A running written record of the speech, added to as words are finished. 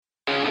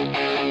Hey,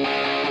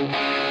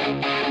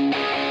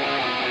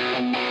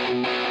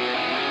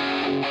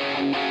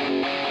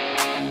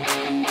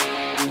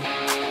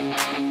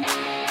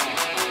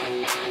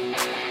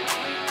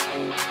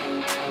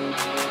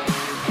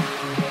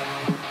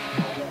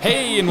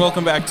 and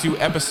welcome back to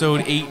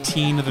episode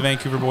 18 of the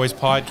Vancouver Boys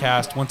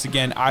podcast. Once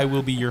again, I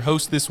will be your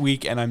host this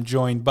week, and I'm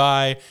joined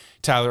by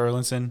Tyler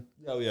Erlinson.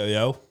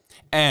 Yo.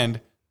 And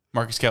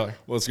Marcus Keller.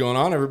 What's going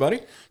on, everybody?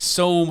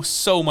 So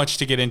much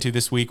to get into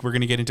this week. We're going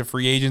to get into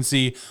free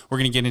agency. We're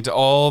going to get into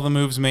all the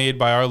moves made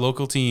by our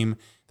local team,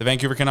 the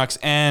Vancouver Canucks,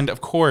 and,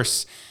 of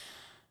course,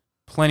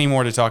 plenty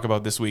more to talk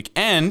about this week.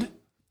 And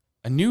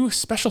a new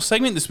special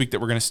segment this week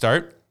that we're going to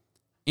start,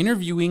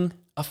 interviewing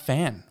a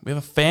fan. We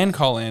have a fan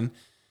call in,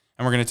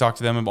 and we're going to talk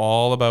to them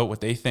all about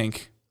what they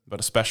think about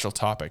a special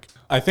topic.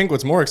 I think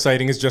what's more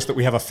exciting is just that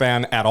we have a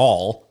fan at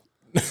all.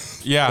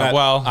 Yeah,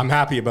 well, I'm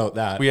happy about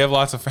that. we have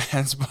lots of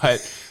fans, but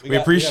we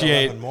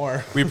appreciate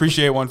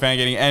one fan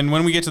getting. And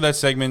when we get to that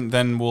segment,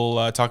 then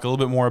we'll talk a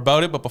little bit more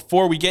about it. But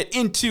before we get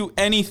into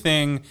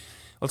anything,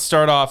 let's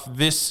start off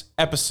this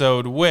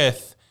episode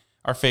with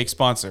our fake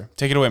sponsor.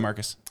 Take it away,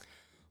 Marcus.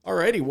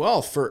 Alrighty,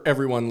 well, for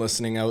everyone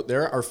listening out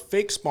there, our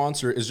fake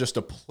sponsor is just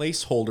a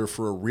placeholder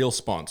for a real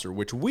sponsor,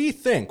 which we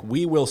think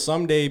we will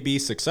someday be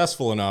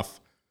successful enough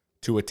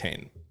to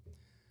attain.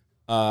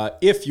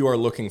 If you are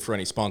looking for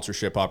any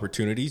sponsorship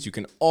opportunities, you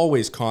can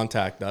always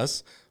contact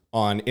us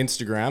on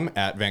Instagram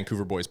at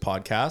Vancouver Boys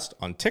Podcast,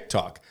 on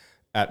TikTok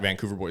at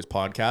Vancouver Boys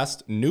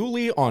Podcast,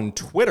 newly on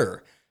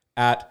Twitter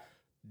at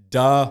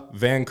Da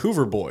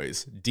Vancouver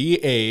Boys,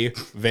 DA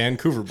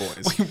Vancouver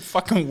Boys. Wait,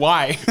 fucking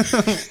why?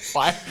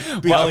 Why?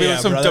 Yeah,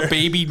 Some brother.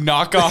 baby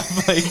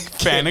knockoff like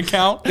fan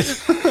account?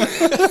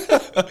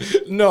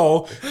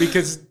 No,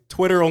 because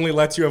Twitter only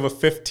lets you have a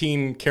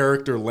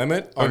 15-character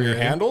limit on your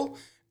Okay. handle,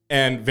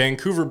 and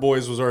Vancouver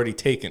Boys was already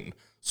taken.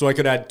 So I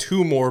could add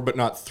 2 more, but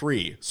not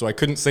 3. So I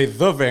couldn't say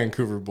the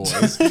Vancouver Boys.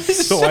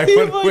 So I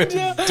went with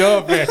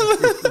the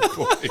Vancouver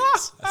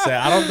Boys.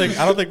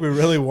 I don't think we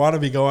really want to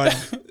be going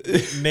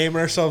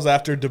naming ourselves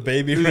after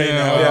DaBaby right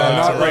now. Yeah,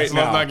 not right let's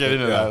now. not get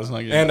into that. Let's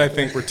not get And into I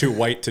think we're too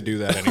white to do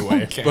that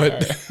anyway. Okay,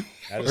 But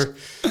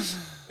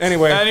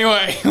anyway,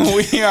 Anyway,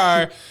 we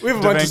have we have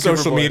a bunch of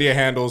social media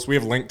handles. We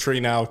have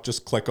Linktree now.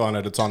 Just click on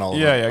it. It's on all of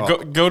them.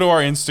 Yeah. Go to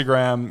our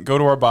Instagram, go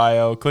to our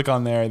bio, click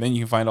on there, then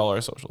you can find all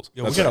our socials.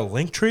 Yo, we got a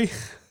link tree?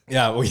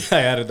 Yeah,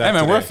 I added that Hey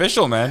man, we're today.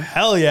 official, man.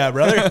 Hell yeah,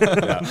 brother.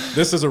 Yeah,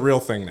 this is a real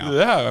thing now.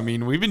 Yeah, I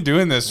mean, we've been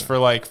doing this for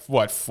like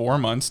 4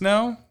 months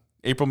now?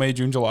 April, May,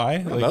 June, July.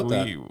 about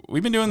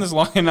We've been doing this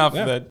long enough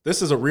Yeah. that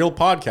This is a real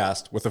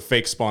podcast with a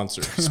fake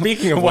sponsor.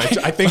 Speaking of which,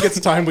 I think it's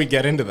time we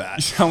get into you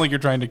that. sound like you're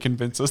trying to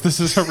convince us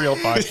this is a real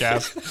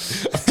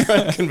podcast.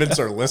 Try to convince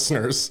our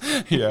listeners.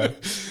 Yeah.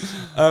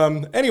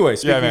 Anyway,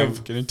 speaking man,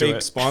 of get into fake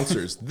it.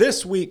 sponsors,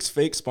 this week's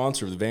fake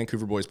sponsor of the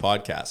Vancouver Boys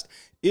podcast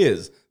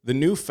is the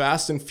new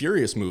Fast and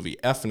Furious movie,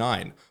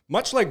 F9.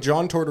 Much like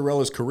John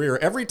Tortorella's career,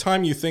 every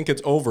time you think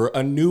it's over,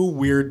 a new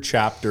weird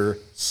chapter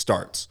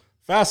starts.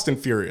 Fast and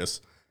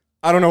Furious.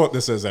 I don't know what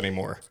this is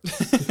anymore.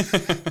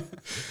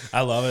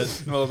 I love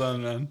it. Well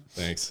done, man.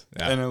 Thanks.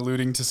 Yeah. And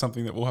alluding to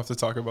something that we'll have to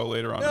talk about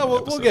later on. Yeah, in the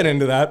we'll episode. get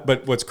into that.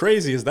 But what's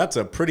crazy is that's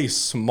a pretty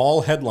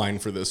small headline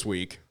for this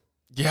week.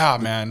 Yeah,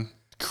 man.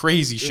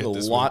 Crazy There's shit a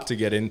this lot week. to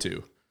get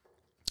into.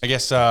 I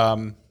guess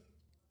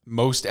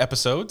most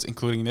episodes,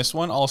 including this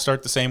one, all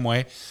start the same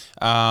way.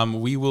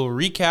 We will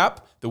recap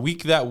the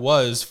week that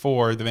was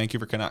for the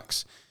Vancouver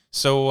Canucks.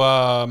 So,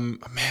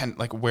 man,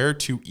 like where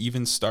to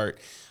even start?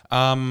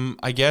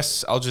 I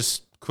guess I'll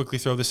just quickly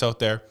throw this out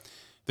there.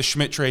 The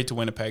Schmidt trade to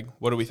Winnipeg.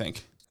 What do we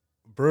think?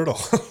 Brutal.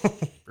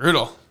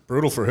 Brutal.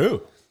 Brutal for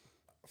who?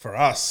 For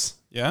us.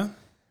 Yeah?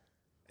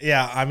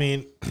 Yeah, I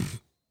mean,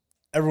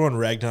 everyone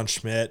ragged on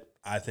Schmidt.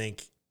 I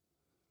think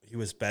he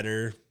was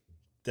better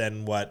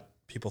than what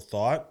people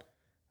thought.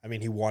 I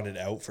mean, he wanted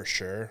out for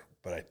sure,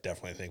 but I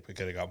definitely think we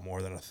could have got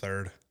more than a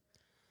third.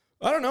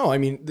 I don't know. I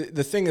mean,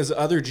 the thing is,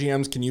 other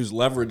GMs can use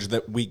leverage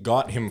that we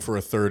got him for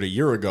a third a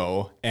year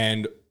ago,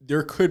 and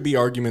there could be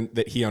argument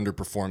that he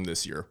underperformed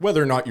this year.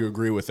 Whether or not you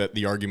agree with it,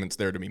 the argument's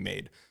there to be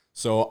made.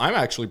 So I'm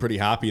actually pretty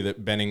happy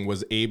that Benning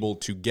was able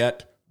to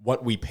get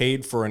what we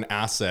paid for an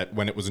asset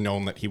when it was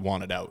known that he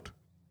wanted out.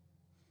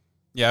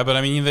 Yeah, but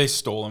I mean, they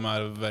stole him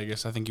out of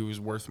Vegas. I think he was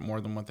worth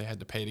more than what they had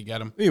to pay to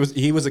get him.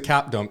 He was a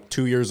cap dump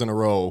 2 years in a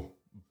row,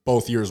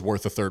 both years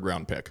worth a third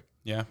round pick.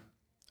 Yeah.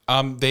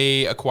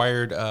 They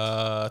acquired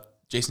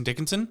Jason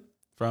Dickinson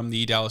from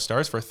the Dallas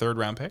Stars for a third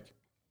round pick.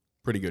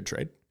 Pretty good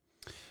trade.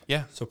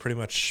 Yeah. So pretty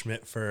much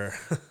Schmidt for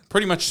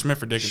Pretty much Schmidt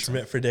for Dickinson.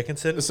 Schmidt for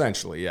Dickinson.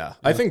 Essentially, yeah.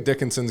 I think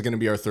Dickinson's going to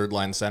be our third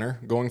line center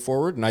going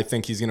forward, and I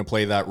think he's going to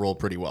play that role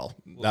pretty well.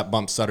 That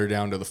bumps Sutter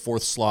down to the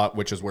fourth slot,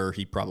 which is where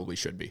he probably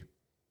should be.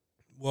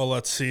 Well,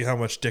 let's see how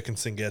much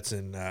Dickinson gets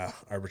in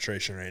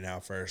arbitration right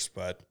now first,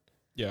 but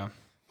Yeah.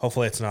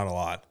 hopefully it's not a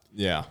lot.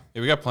 Yeah.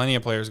 Yeah, we got plenty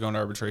of players going to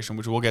arbitration,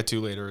 which we'll get to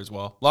later as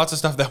well. Lots of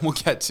stuff that we'll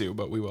get to,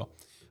 but we will.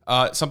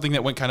 Something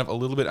that went kind of a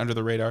little bit under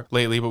the radar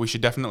lately, but we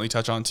should definitely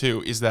touch on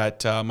too, is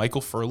that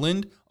Michael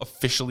Furland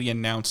officially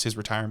announced his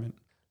retirement.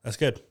 That's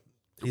good.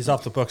 He's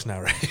off the books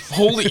now, right?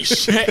 Holy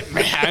shit,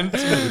 man.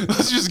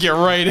 Let's just get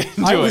right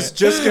into I it. was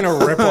just going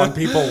to rip on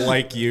people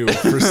like you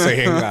for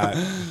saying that.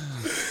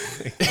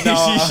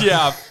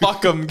 Yeah,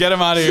 fuck him. Get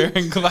him out of here.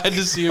 I'm glad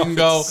to see him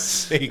go.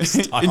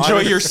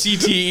 Enjoy your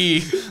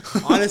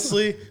CTE.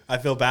 Honestly, I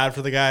feel bad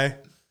for the guy.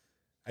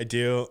 I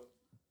do.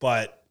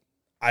 But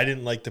I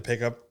didn't like the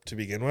pickup to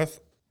begin with.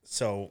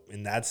 So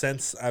in that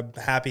sense, I'm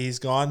happy he's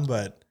gone,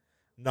 but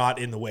not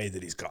in the way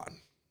that he's gone.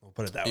 We'll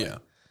put it that way.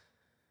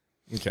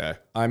 Okay.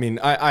 I mean,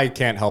 I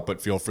can't help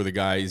but feel for the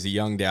guy. He's a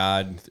young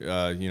dad,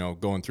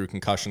 going through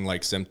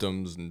concussion-like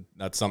symptoms, and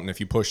that's something, if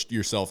you push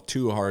yourself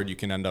too hard, you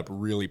can end up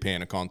really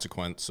paying a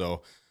consequence.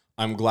 So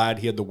I'm glad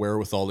he had the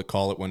wherewithal to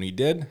call it when he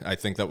did. I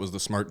think that was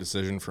the smart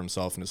decision for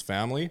himself and his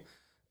family,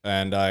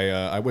 and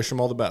I wish him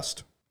all the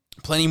best.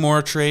 Plenty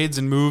more trades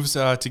and moves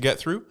to get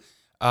through.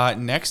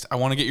 Next, I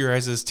want to get your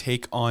guys'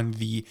 take on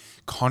the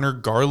Connor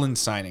Garland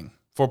signing,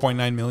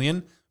 $4.9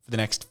 million for the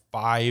next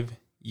 5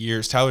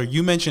 years. Tyler,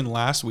 you mentioned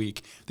last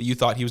week that you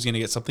thought he was going to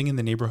get something in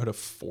the neighborhood of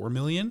 $4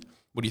 million.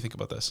 What do you think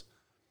about this?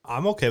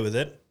 I'm okay with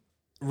it.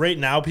 Right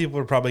now, people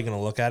are probably going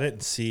to look at it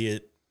and see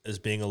it as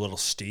being a little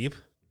steep,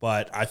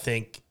 but I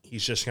think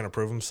he's just going to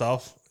prove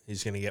himself.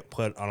 He's going to get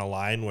put on a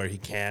line where he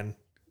can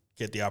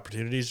get the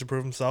opportunities to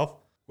prove himself,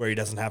 where he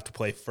doesn't have to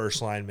play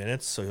first line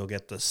minutes, so he'll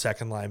get the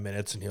second line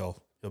minutes and he'll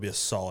be a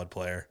solid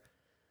player.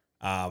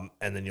 And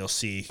then you'll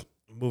see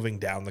moving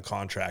down the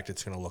contract,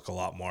 it's going to look a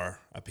lot more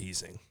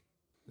appeasing.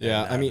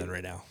 Yeah, I mean,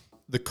 right now,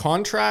 the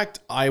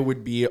contract I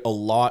would be a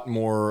lot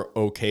more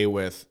okay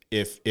with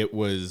if it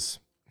was.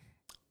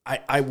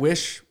 I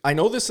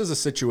know this is a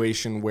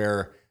situation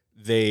where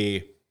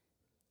they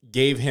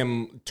gave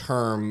him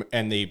term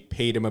and they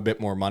paid him a bit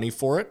more money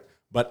for it,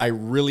 but I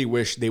really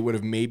wish they would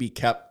have maybe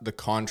kept the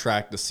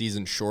contract the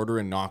season shorter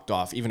and knocked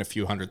off even a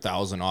few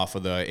 $100,000 off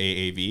of the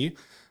AAV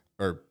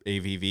or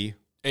AVV.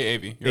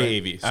 AAV.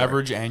 AAV. Right.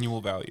 Average annual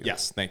value.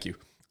 Yes, thank you.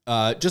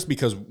 Just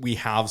because we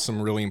have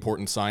some really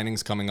important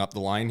signings coming up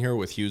the line here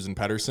with Hughes and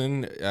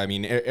Pettersson. I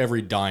mean,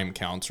 every dime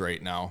counts right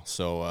now.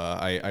 So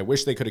I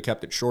wish they could have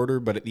kept it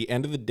shorter. But at the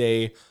end of the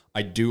day,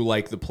 I do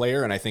like the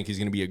player, and I think he's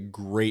going to be a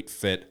great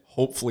fit,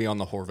 hopefully on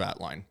the Horvat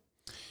line.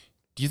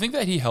 Do you think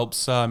that he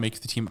helps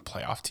make the team a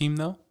playoff team,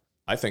 though?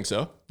 I think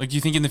so. Like, do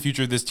you think in the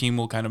future this team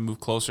will kind of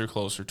move closer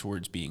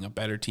towards being a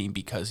better team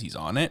because he's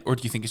on it? Or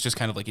do you think it's just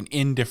kind of like an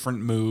indifferent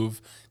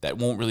move that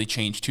won't really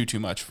change too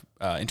much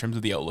in terms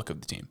of the outlook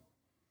of the team?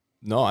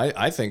 No,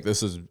 I think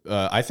this is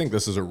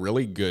a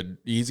really good.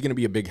 He's going to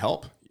be a big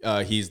help.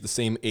 He's the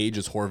same age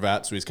as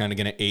Horvat, so he's kind of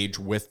going to age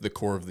with the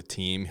core of the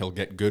team. He'll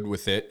get good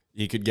with it.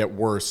 He could get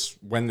worse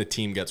when the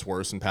team gets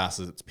worse and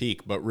passes its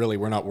peak, but really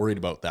we're not worried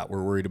about that.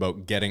 We're worried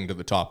about getting to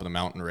the top of the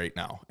mountain right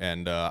now,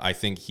 and I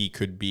think he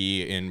could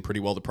be in pretty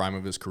well the prime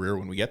of his career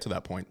when we get to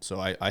that point. So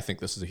I think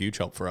this is a huge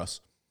help for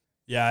us.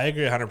 Yeah, I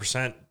agree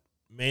 100%.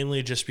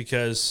 Mainly just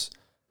because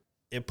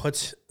it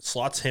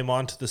slots him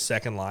onto the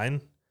second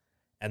line.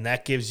 And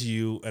that gives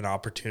you an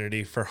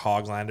opportunity for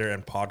Hoglander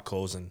and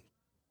Podkolzin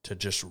to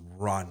just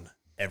run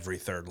every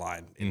third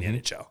line in the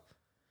NHL.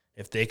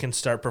 If they can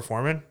start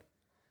performing,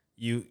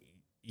 you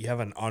have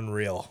an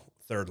unreal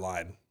third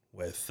line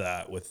with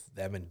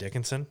them and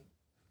Dickinson.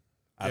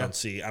 I don't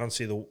see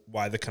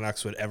why the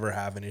Canucks would ever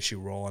have an issue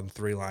rolling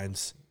three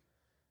lines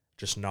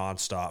just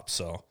nonstop.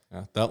 So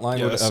that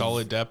line would have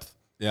solid depth.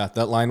 Yeah,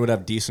 that line would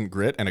have decent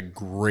grit and a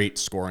great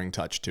scoring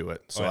touch to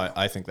it. So yeah.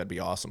 I think that'd be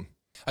awesome.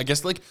 I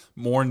guess like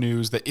more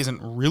news that isn't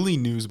really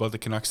news about the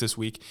Canucks this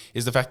week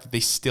is the fact that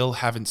they still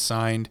haven't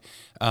signed,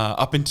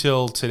 up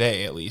until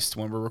today at least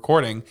when we're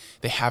recording,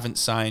 they haven't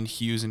signed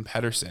Hughes and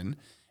Pettersson,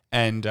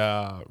 and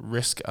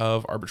risk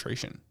of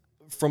arbitration.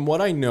 From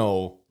what I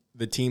know,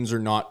 the teams are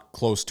not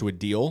close to a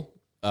deal.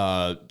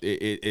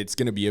 It's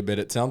going to be a bit.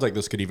 It sounds like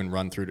this could even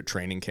run through to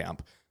training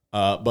camp.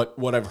 But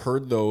what I've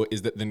heard though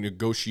is that the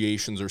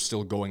negotiations are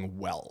still going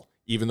well,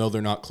 even though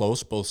they're not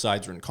close. Both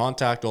sides are in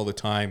contact all the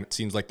time. It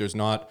seems like there's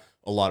not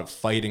a lot of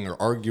fighting or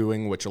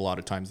arguing, which a lot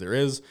of times there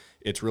is.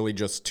 It's really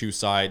just two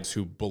sides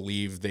who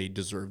believe they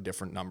deserve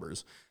different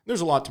numbers.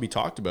 There's a lot to be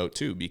talked about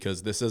too,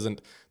 because this isn't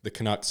the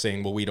Canucks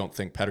saying, well, we don't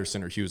think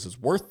Pettersson or Hughes is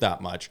worth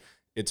that much.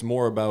 It's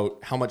more about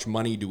how much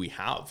money do we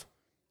have,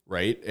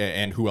 right?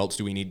 And who else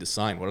do we need to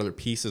sign? What other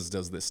pieces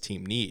does this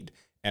team need?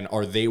 And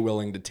are they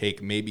willing to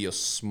take maybe a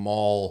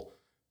small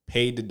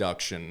pay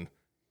deduction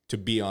to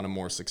be on a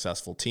more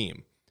successful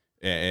team?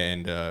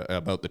 And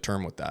about the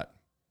term with that.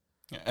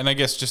 And I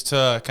guess just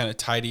to kind of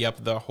tidy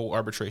up the whole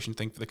arbitration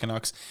thing for the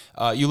Canucks,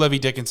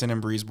 Ulevy, Dickinson,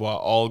 and Brisebois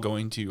all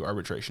going to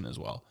arbitration as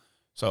well.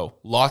 So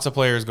lots of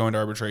players going to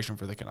arbitration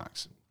for the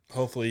Canucks.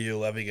 Hopefully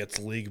Ulevy gets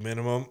league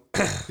minimum.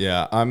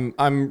 Yeah, I'm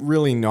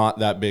really not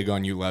that big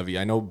on Ulevy.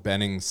 I know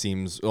Benning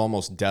seems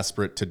almost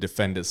desperate to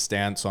defend his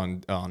stance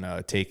on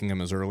taking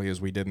him as early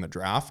as we did in the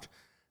draft.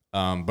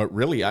 But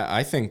really,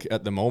 I think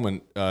at the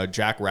moment,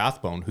 Jack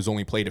Rathbone, who's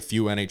only played a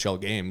few NHL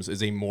games,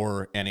 is a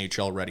more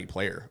NHL-ready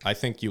player. I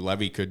think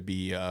Ulevy could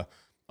be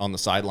on the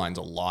sidelines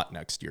a lot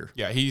next year.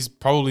 Yeah, he's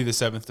probably the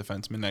seventh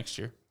defenseman next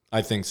year.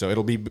 I think so.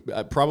 It'll be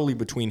probably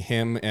between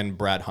him and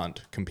Brad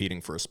Hunt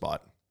competing for a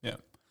spot. Yeah.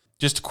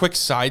 Just a quick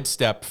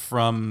sidestep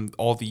from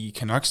all the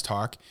Canucks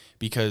talk,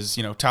 because,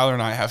 Tyler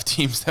and I have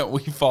teams that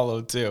we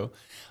follow too.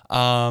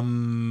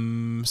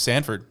 Zach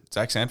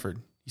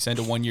Sanford. He signed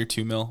a 1 year,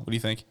 $2 million. What do you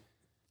think?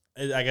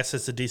 I guess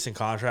it's a decent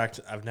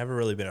contract. I've never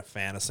really been a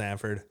fan of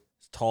Sanford.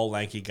 He's a tall,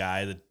 lanky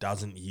guy that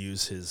doesn't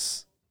use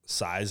his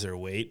size or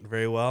weight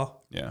very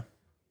well. Yeah.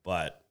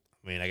 But,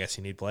 I guess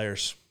you need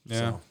players. Yeah.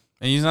 So.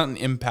 And he's not an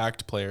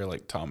impact player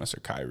like Thomas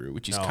or Kyrou,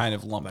 which he's kind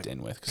of lumped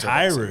in with.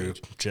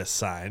 Kyrou just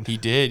signed. He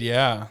did,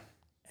 yeah.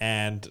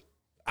 And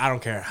I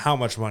don't care how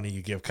much money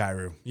you give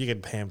Kyrou. You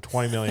can pay him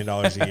 $20 million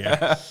a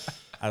year.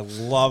 I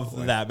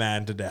love that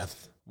man to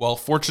death. Well,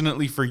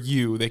 fortunately for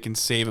you, they can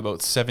save about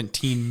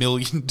 $17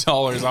 million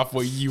off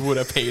what you would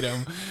have paid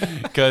him,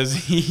 because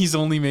he's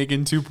only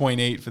making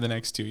 2.8 for the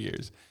next 2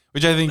 years,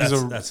 which I think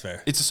that's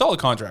fair. It's a solid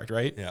contract,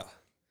 right? Yeah.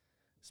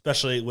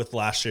 Especially with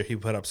last year, he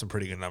put up some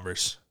pretty good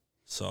numbers.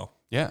 So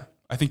yeah,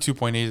 I think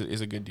 2.8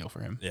 is a good deal for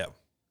him. Yeah,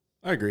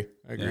 I agree.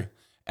 Yeah.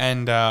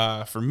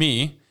 And for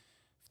me,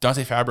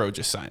 Dante Fabro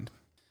just signed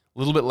a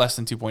little bit less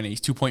than 2.8.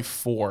 He's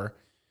 2.4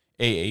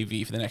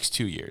 AAV for the next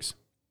 2 years,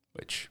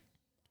 which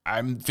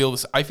I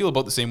feel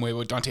about the same way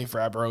about Dante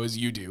Fabro as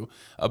you do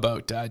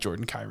about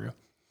Jordan Kyrou.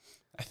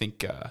 I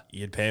think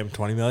you'd pay him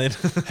 $20 million.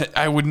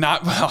 I would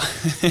not. Well,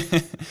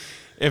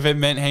 if it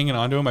meant hanging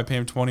on to him, I'd pay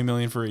him $20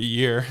 million for a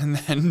year and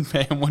then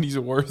pay him what he's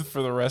worth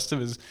for the rest of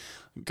his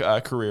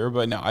career.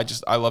 But no,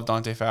 I love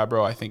Dante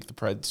Fabro. I think the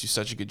Preds do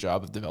such a good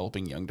job of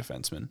developing young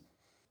defensemen.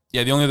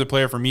 Yeah, the only other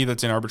player for me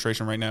that's in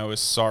arbitration right now is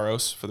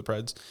Saros for the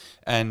Preds,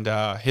 and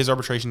his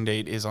arbitration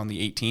date is on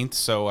the 18th,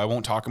 so I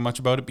won't talk much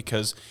about it,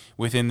 because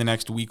within the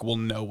next week we'll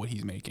know what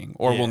he's making,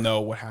 or we'll know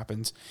what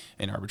happens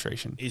in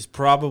arbitration. He's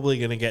probably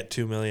going to get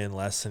 $2 million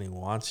less than he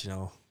wants,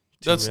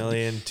 $2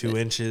 million, 2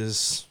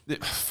 inches.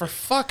 For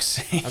fuck's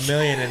sake. $1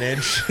 million an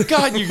inch.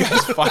 God, you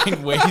guys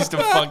find ways to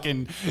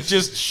fucking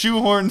just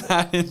shoehorn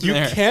that in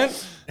there. You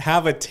can't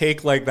have a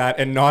take like that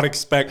and not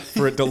expect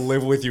for it to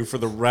live with you for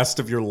the rest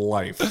of your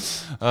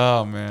life.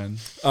 Oh, man.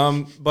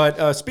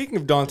 But speaking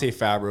of Dante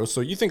Fabro,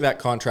 so you think that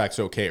contract's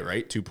okay,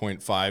 right?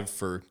 2.5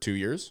 for 2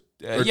 years?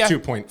 Or yeah.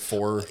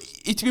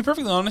 2.4? To be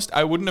perfectly honest,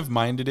 I wouldn't have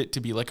minded it to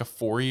be like a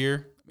 4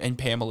 year and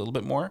pay him a little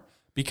bit more,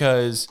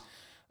 because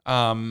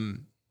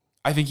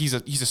I think he's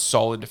a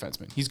solid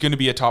defenseman. He's going to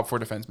be a top 4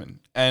 defenseman,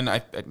 and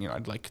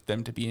I'd like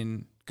them to be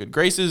in good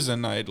graces,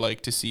 and I'd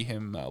like to see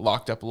him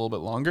locked up a little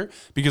bit longer,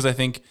 because I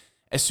think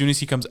as soon as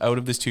he comes out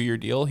of this 2 year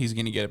deal, he's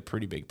going to get a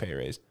pretty big pay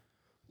raise.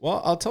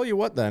 Well, I'll tell you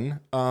what then.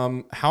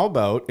 How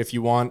about if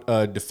you want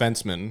a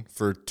defenseman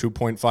for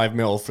 $2.5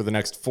 million for the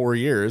next 4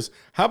 years,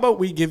 how about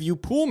we give you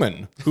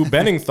Poolman, who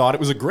Benning thought it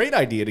was a great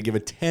idea to give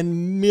a $10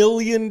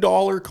 million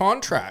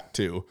contract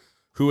to,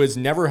 who has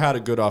never had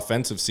a good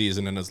offensive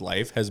season in his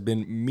life, has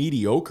been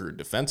mediocre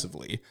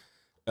defensively.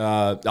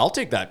 I'll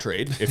take that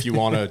trade if you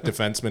want a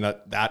defenseman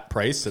at that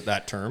price, at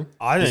that term.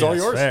 I think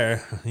that's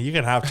fair. You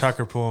can have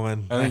Tucker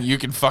Pullman. I think you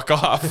can fuck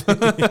off.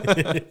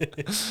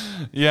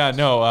 Yeah,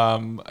 no.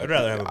 I'd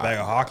rather have a bag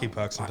of hockey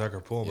pucks than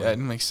Tucker Pullman. Yeah, it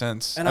makes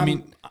sense. And I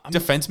mean,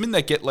 defensemen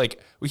that get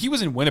he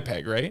was in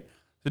Winnipeg, right?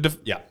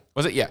 Yeah.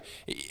 Was it? Yeah.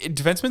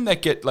 Defensemen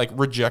that get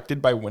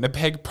rejected by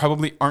Winnipeg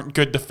probably aren't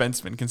good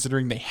defensemen,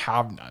 considering they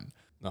have none.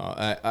 No,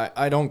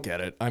 I don't get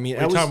it. I mean,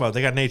 what are you talking about?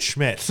 They got Nate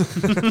Schmidt.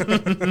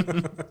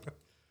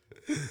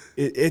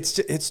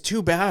 It's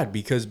too bad,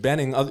 because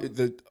Benning,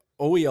 the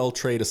OEL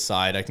trade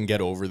aside, I can get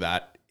over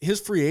that.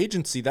 His free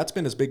agency, that's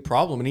been his big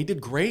problem, and he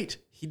did great.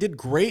 He did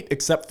great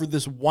except for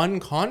this one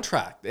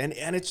contract. And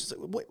it's just,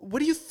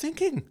 what are you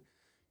thinking?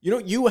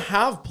 You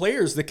have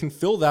players that can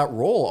fill that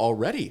role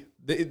already.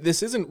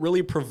 This isn't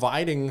really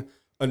providing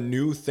a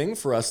new thing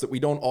for us that we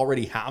don't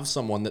already have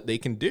someone that they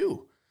can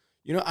do.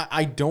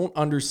 I don't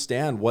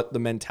understand what the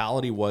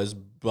mentality was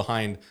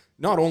behind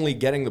not only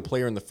getting the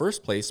player in the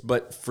first place,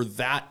 but for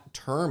that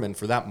term and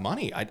for that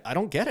money. I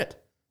don't get it.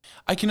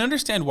 I can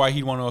understand why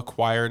he'd want to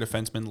acquire a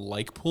defenseman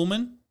like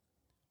Pullman.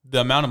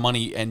 The amount of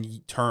money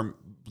and term,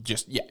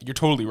 you're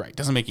totally right.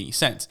 Doesn't make any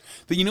sense.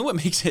 But you know what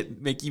makes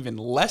it make even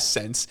less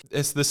sense?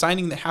 It's the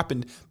signing that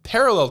happened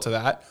parallel to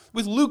that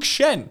with Luke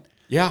Schenn.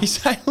 Yeah. He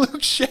signed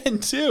Luke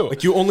Schenn too.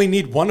 You only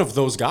need one of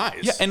those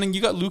guys. Yeah, and then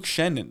you got Luke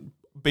Schenn in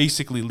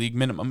basically league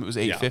minimum. It was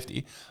 $850.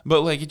 Yeah.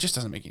 But it just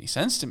doesn't make any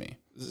sense to me.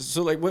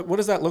 So what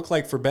does that look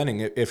like for Benning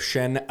if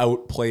Schenn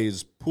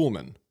outplays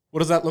Pullman? What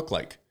does that look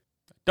like?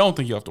 Don't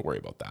think you have to worry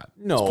about that.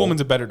 No. Pullman's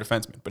a better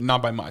defenseman, but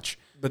not by much.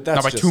 But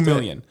that's not by $2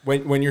 million.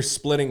 When you're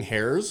splitting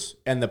hairs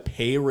and the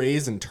pay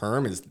raise and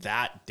term is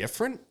that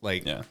different,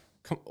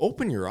 come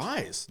open your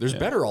eyes. There's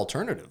better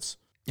alternatives.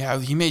 Yeah,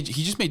 he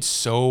just made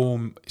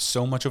so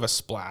much of a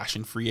splash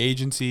in free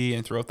agency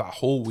and throughout that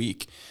whole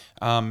week.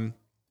 And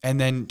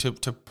then to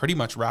pretty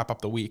much wrap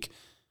up the week,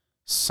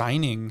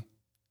 signing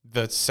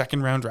the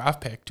second round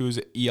draft pick to his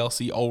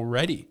ELC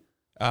already.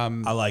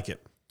 I like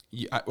it.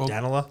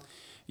 Danila?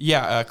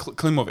 Yeah,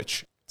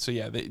 Klimovic. So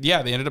they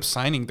ended up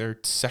signing their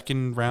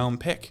second round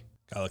pick.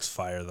 Guy looks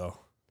fire though.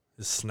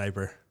 His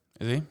sniper.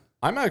 Is he?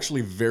 I'm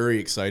actually very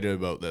excited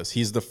about this.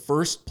 He's the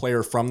first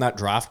player from that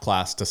draft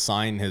class to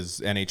sign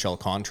his NHL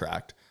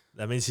contract.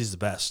 That means he's the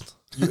best.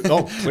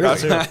 Oh,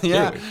 clearly.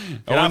 Yeah.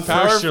 You're not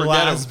first, you're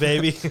last,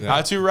 baby.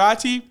 Hatu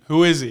Rati,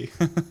 who is he?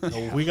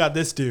 We got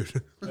this dude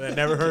that I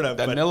never heard of,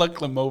 but Danila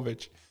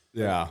Klimovic.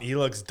 Yeah. he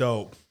looks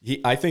dope.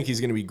 I think he's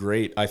going to be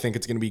great. I think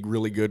it's going to be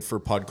really good for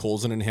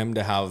Podkolzin and him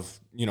to have,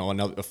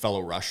 a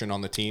fellow Russian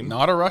on the team.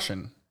 Not a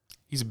Russian.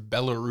 He's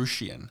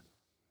Belarusian.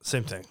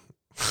 Same thing.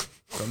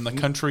 From the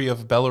country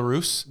of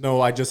Belarus.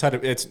 No, I just had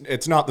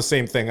it's not the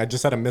same thing. I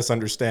just had a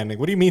misunderstanding.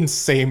 What do you mean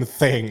same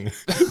thing?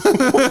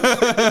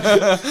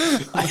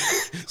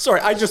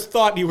 Sorry, I just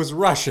thought he was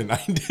Russian.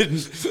 I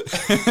didn't.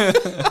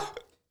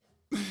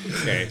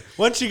 Okay.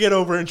 Once you get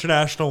over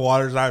international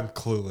waters, I'm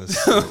clueless.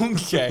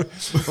 Okay.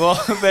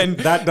 Well, then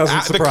That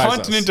doesn't surprise the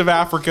continent us. of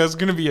Africa is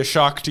going to be a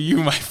shock to you,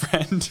 my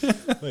friend.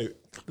 Wait,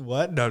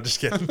 what? No, just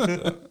kidding.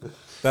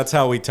 That's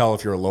how we tell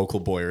if you're a local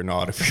boy or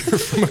not. If you're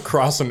from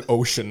across an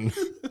ocean.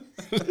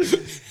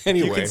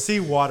 Anyway. You can see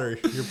water.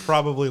 You're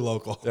probably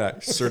local. Yeah,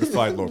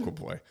 certified local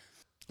boy.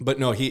 But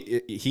no,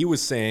 he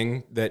was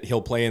saying that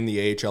he'll play in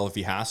the AHL if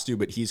he has to,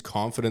 but he's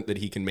confident that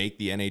he can make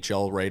the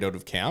NHL right out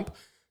of camp.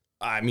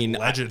 I mean,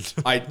 Legend.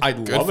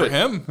 I'd love for it.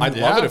 him. I'd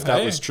Yeah, love it if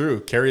that hey. was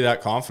true. Carry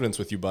that confidence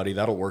with you, buddy.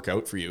 That'll work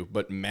out for you.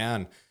 But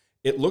man,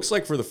 it looks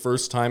like for the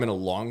first time in a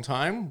long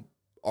time,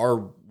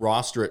 our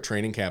roster at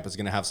training camp is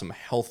going to have some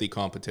healthy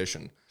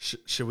competition.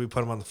 Should we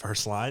put him on the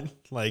first line?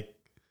 Like,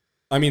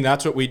 I mean,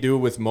 that's what we do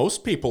with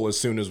most people as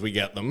soon as we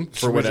get them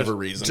for we whatever just,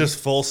 reason. Just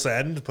full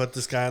send, put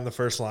this guy on the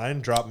first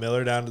line, drop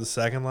Miller down to the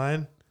second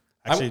line.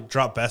 Actually,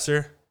 drop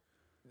Besser.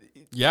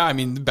 Yeah, I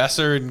mean,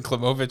 Besser and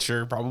Klimovic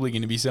are probably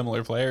going to be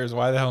similar players.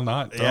 Why the hell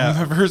not? Throw Yeah.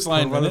 them the first Put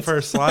line him on the minutes.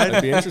 first That'd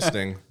line. be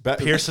interesting.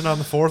 Pearson on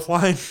the fourth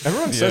line.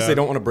 Everyone says they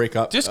don't want to break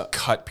up. Just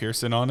cut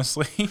Pearson,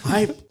 honestly.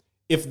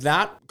 If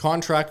that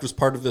contract was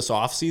part of this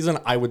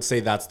offseason, I would say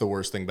that's the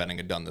worst thing Benning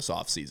had done this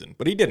offseason.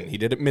 But he didn't. He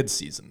did it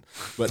mid-season.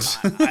 But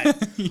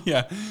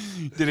Yeah.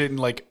 Did it in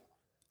like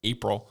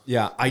April.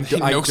 yeah, I Made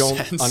no don't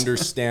sense.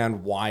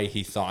 understand why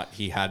he thought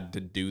he had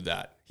to do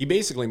that. He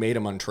basically made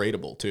him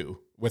untradeable too,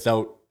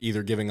 without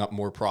either giving up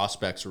more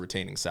prospects or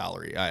retaining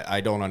salary.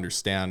 I don't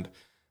understand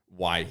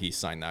why he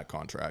signed that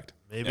contract.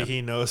 Maybe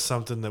he knows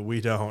something that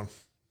we don't.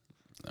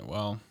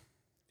 Well,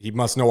 He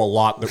must know a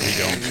lot that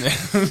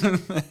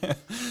we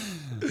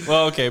don't.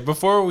 well, okay.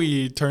 Before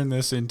we turn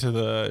this into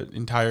the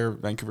entire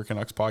Vancouver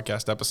Canucks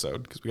podcast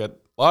episode, because we got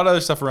a lot of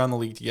other stuff around the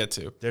league to get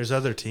to. There's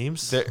other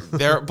teams.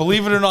 There,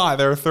 believe it or not,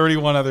 there are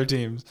 31 other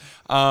teams.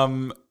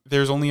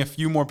 There's only a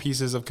few more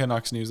pieces of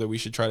Canucks news that we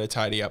should try to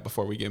tidy up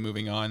before we get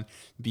moving on.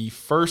 The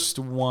first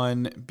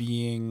one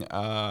being,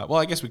 well,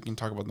 I guess we can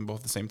talk about them both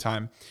at the same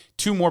time.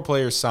 2 more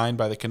players signed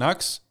by the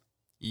Canucks: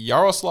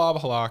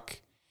 Yaroslav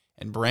Halak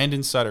and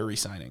Brandon Sutter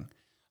re-signing.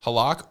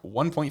 Halak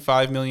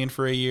 $1.5 million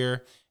for a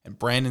year, and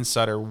Brandon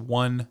Sutter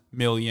 $1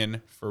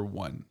 million for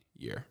 1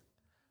 year.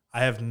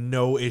 I have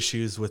no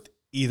issues with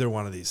either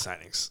one of these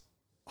signings.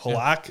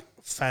 Halak,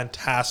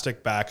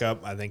 fantastic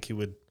backup. I think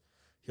he'll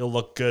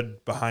look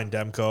good behind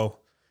Demko.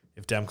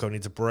 If Demko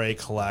needs a break,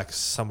 Halak's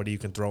somebody you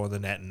can throw in the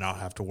net and not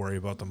have to worry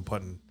about them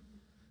putting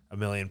a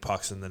million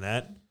pucks in the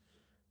net.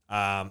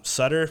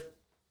 Sutter,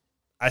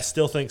 I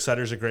still think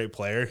Sutter's a great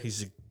player.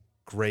 He's a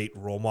great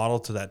role model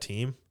to that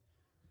team.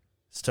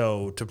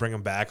 So to bring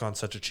him back on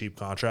such a cheap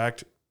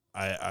contract,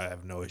 I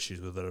have no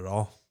issues with it at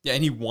all. Yeah,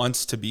 and he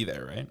wants to be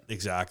there, right?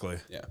 Exactly.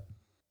 Yeah.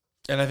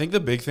 And I think the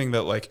big thing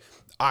that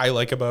I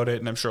like about it,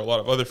 and I'm sure a lot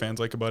of other fans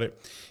like about it,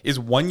 is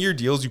 1 year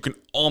deals. You can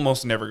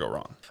almost never go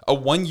wrong. A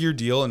 1 year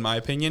deal, in my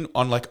opinion,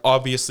 on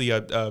obviously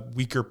a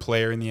weaker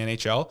player in the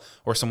NHL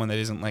or someone that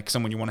isn't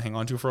someone you want to hang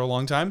on to for a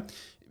long time,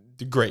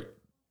 great.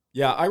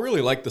 Yeah, I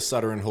really like the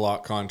Sutter and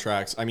Halak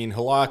contracts. I mean,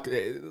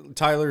 Halak,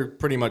 Tyler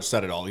pretty much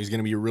said it all. He's going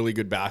to be a really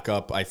good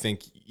backup. I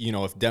think,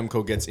 if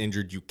Demko gets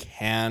injured, you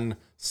can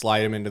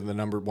slide him into the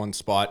number 1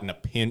 spot in a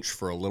pinch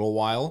for a little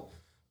while.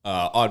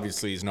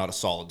 Obviously, he's not a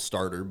solid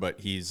starter,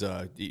 but he's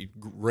a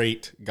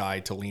great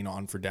guy to lean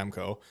on for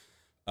Demko.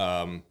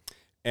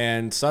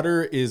 And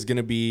Sutter is going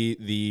to be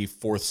the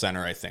 4th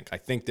center, I think. I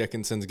think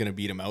Dickinson's going to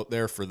beat him out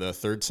there for the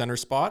 3rd center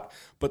spot,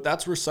 but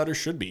that's where Sutter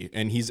should be,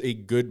 and he's a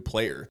good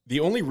player. The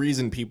only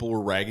reason people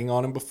were ragging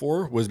on him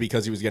before was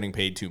because he was getting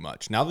paid too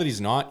much. Now that he's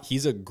not,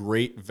 he's a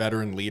great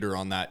veteran leader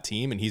on that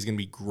team, and he's going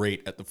to be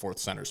great at the 4th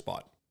center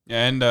spot.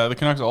 And the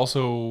Canucks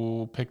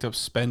also picked up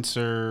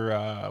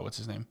Spencer, what's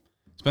his name?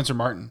 Spencer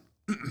Martin.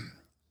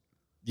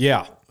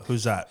 Yeah,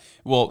 Who's that?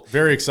 Well,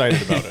 very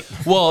excited about it.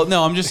 well,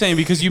 no, I'm just saying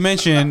because you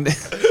mentioned,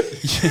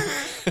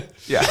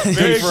 yeah,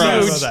 Very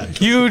excited about that.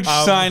 huge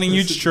signing,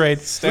 huge trade.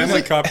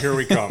 Stanley Cup, here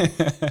we come.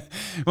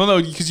 Well,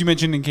 no, because you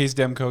mentioned in case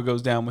Demko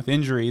goes down with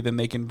injury, then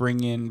they can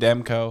bring in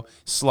Demko,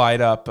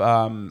 slide up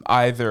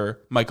either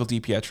Michael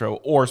DiPietro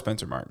or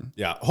Spencer Martin.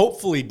 Yeah,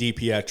 hopefully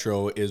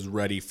DiPietro is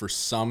ready for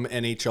some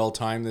NHL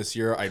time this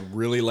year. I'd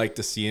really like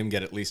to see him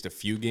get at least a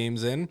few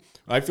games in.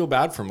 I feel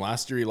bad for him.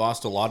 Last year, he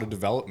lost a lot of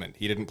development.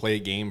 He didn't play a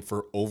game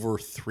for over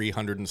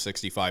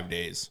 365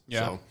 days. Yeah.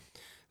 So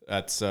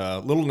that's a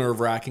little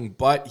nerve-wracking,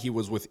 but he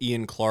was with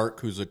Ian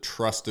Clark, who's a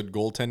trusted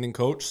goaltending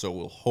coach, so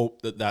we'll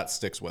hope that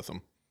sticks with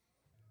him.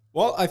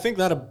 Well, I think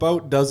that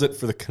about does it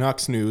for the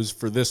Canucks news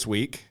for this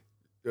week.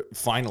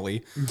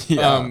 Finally.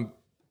 Yeah.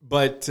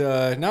 But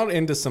now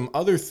into some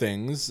other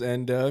things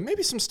and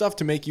maybe some stuff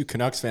to make you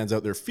Canucks fans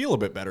out there feel a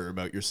bit better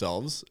about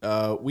yourselves.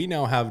 We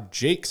now have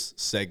Jake's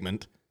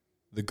segment,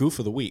 the Goof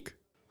of the Week.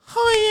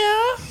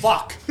 Oh, yeah.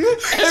 Fuck.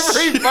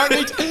 Every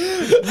fucking...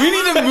 We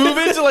need to move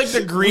into like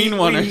the green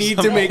one. We need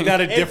to make that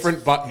a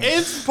different button.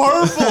 It's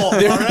purple. All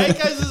right,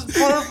 guys, it's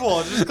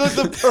purple. Just click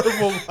the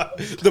purple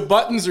button. The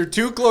buttons are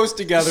too close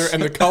together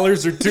and the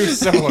colors are too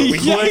similar. We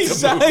Yeah, need to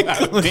move that.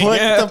 exactly. Click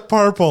Yeah. the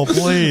purple,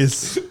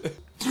 please.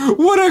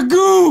 What a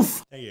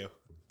goof! Thank you.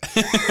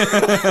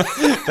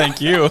 Thank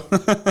you.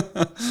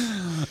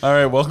 All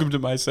right, welcome to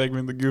my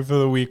segment, The Goof of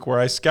the Week, where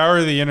I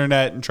scour the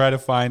internet and try to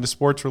find a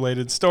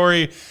sports-related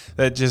story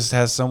that just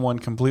has someone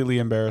completely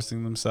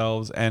embarrassing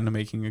themselves and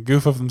making a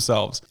goof of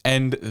themselves.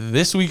 And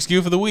this week's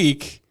Goof of the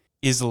Week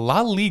is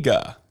La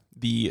Liga,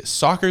 the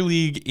soccer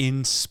league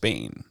in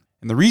Spain.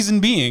 And the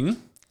reason being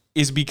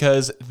is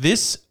because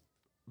this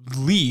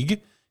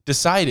league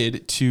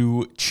decided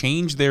to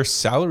change their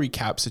salary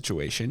cap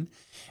situation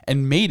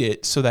and made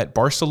it so that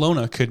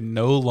Barcelona could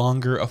no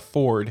longer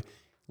afford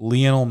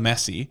Lionel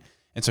Messi.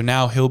 And so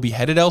now he'll be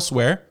headed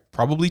elsewhere,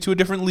 probably to a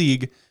different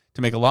league,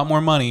 to make a lot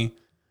more money.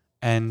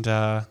 And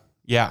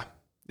yeah.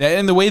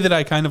 And the way that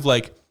I kind of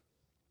like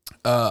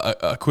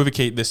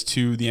equivocate this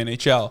to the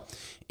NHL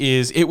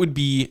is it would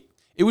be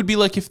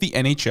like if the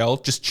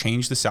NHL just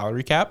changed the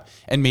salary cap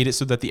and made it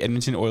so that the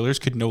Edmonton Oilers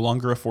could no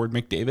longer afford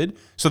McDavid.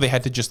 So they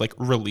had to just like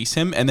release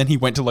him. And then he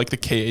went to like the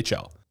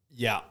KHL.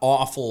 Yeah,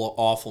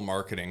 awful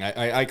marketing.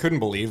 I couldn't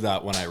believe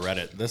that when I read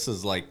it. This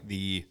is like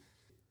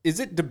is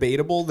it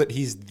debatable that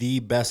he's the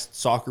best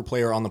soccer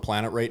player on the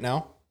planet right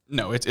now?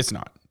 No, it's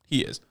not.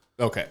 He is.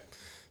 Okay.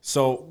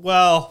 So,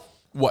 Well,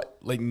 What,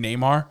 like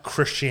Neymar?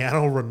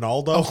 Cristiano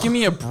Ronaldo. Oh, give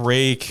me a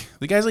break.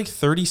 The guy's like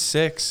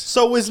 36.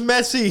 So is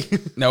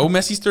Messi. No,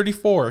 Messi's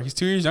 34. He's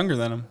 2 years younger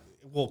than him.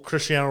 Well,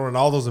 Cristiano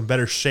Ronaldo's in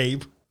better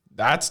shape.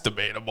 That's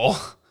debatable.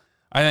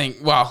 I think,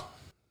 well,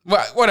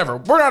 whatever.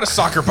 We're not a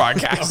soccer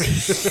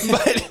podcast.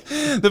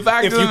 But the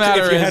fact if of the you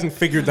matter is... hadn't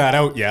figured that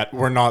out yet,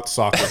 we're not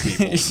soccer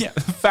people. Yeah,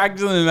 the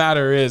fact of the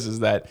matter is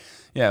that,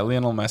 yeah,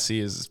 Lionel Messi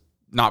is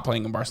not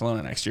playing in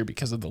Barcelona next year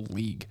because of the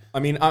league. I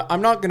mean,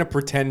 I'm not going to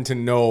pretend to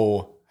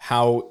know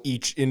how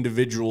each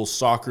individual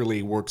soccer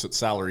league works at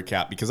salary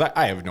cap because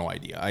I have no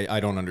idea. I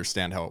don't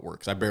understand how it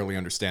works. I barely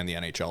understand the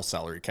NHL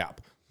salary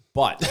cap.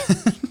 But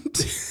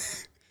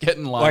Get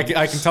in line. like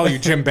I can tell you,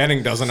 Jim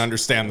Benning doesn't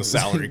understand the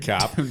salary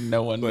cap.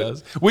 No one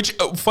does. Which,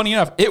 funny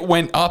enough, it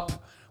went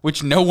up,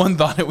 which no one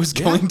thought it was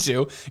going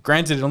to.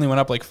 Granted, it only went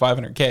up like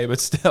 $500K, but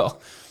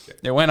still,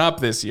 it went up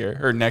this year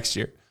or next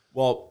year.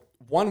 Well,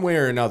 one way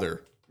or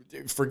another,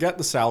 forget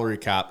the salary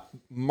cap.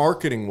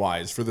 Marketing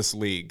wise for this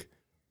league,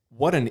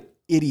 what an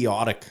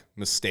idiotic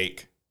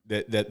mistake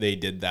that they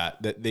did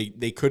that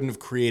they couldn't have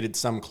created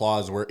some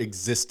clause where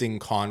existing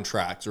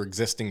contracts or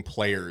existing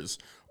players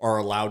are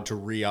allowed to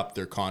re-up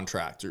their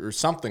contracts or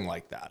something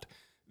like that.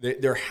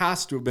 There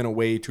has to have been a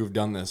way to have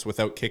done this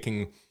without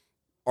kicking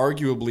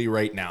arguably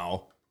right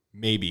now,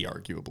 maybe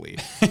arguably,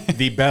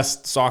 the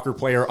best soccer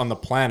player on the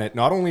planet,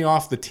 not only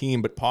off the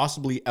team, but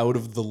possibly out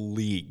of the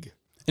league.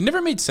 It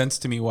never made sense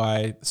to me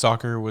why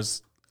soccer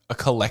was a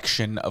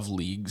collection of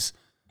leagues,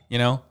 you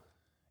know?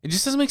 It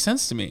just doesn't make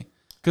sense to me.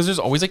 Because there's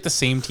always like the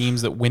same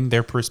teams that win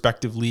their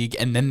respective league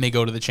and then they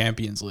go to the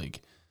Champions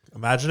League.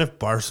 Imagine if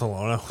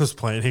Barcelona was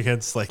playing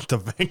against like the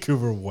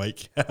Vancouver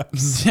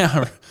Whitecaps.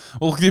 Yeah.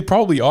 Well, they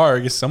probably are. I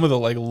guess some of the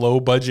like low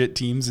budget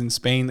teams in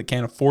Spain that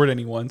can't afford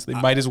anyone, so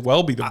they might as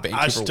well be the Vancouver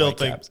I still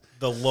Whitecaps. think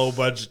the low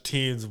budget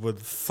teams would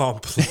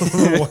thump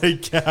the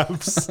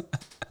Whitecaps.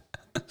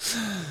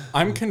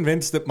 I'm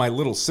convinced that my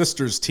little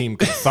sister's team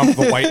could thump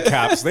the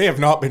Whitecaps. They have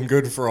not been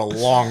good for a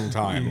long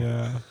time.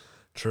 Yeah.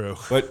 True.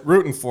 But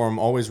rooting for them,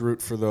 always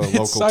root for the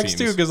local It sucks teams.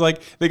 too because like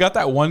they got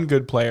that one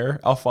good player,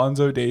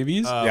 Alphonso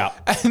Davies. Yeah.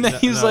 And then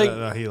he's like,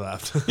 no, he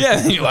left. yeah,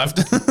 then he left.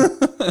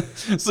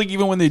 It's like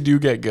even when they do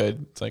get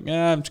good, it's like,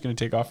 I'm just going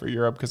to take off for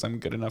Europe because I'm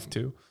good enough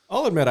too.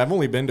 I'll admit, I've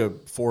only been to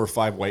 4 or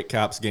 5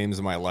 Whitecaps games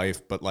in my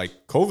life, but like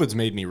COVID's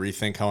made me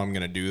rethink how I'm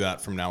going to do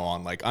that from now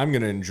on. Like I'm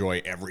going to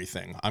enjoy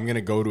everything. I'm going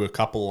to go to a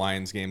couple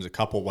Lions games, a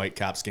couple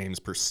Whitecaps games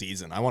per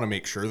season. I want to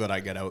make sure that I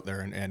get out there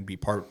and be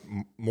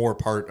more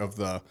part of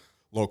the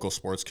local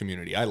sports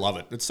community. I love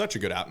it. It's such a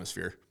good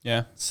atmosphere.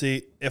 Yeah.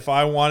 See, if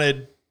I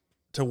wanted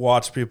to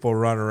watch people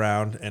run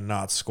around and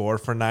not score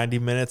for 90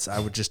 minutes, I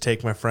would just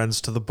take my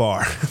friends to the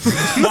bar.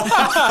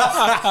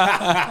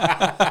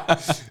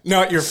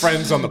 Not your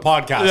friends on the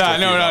podcast. Yeah, with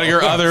no, you, no, though.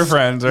 your other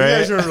friends, You right?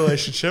 guys are in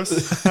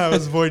relationships. I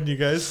was avoiding you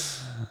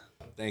guys.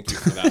 Thank you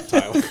for that,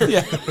 Tyler.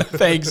 Yeah,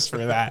 thanks for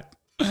that.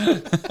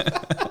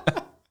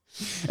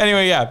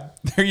 Anyway, yeah,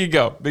 there you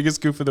go.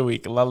 Biggest goof of the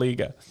week, La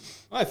Liga.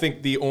 I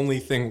think the only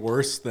thing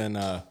worse than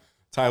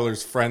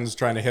Tyler's friends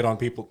trying to hit on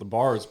people at the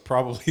bar is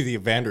probably the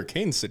Evander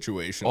Kane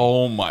situation.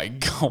 Oh my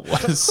God,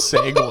 what a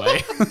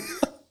segue.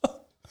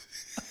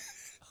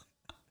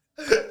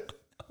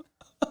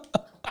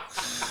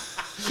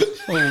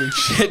 Holy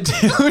shit,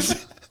 dude.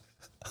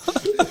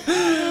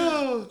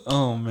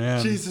 Oh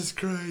man. Jesus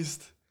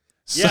Christ.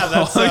 So, Yeah,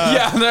 that's all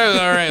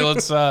right.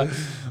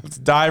 Let's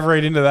dive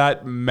right into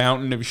that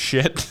mountain of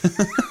shit.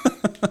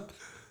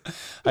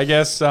 I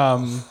guess.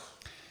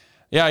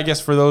 I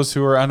guess for those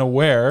who are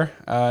unaware,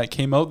 it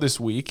came out this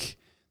week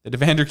that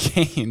Evander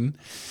Kane.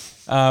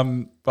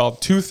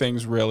 Two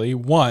things really.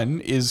 One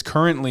is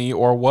currently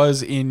or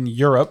was in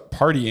Europe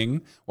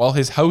partying while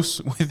his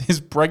house with his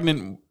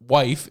pregnant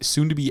wife,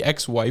 soon to be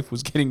ex-wife,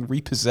 was getting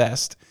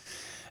repossessed.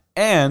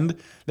 And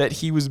that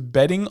he was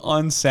betting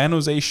on San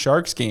Jose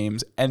Sharks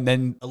games and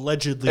then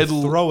Allegedly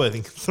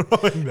throwing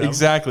them.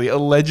 Exactly.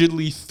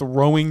 Allegedly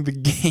throwing the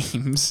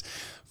games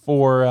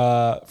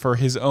for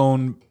his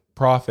own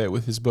profit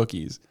with his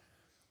bookies.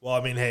 Well,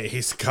 I mean, hey,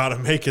 he's got to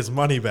make his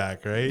money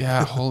back, right?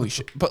 Yeah, holy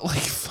shit. But like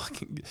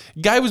fucking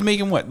guy was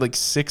making what, like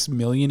 $6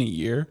 million a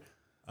year?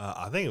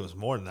 I think it was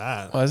more than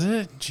that. Was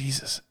it?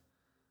 Jesus.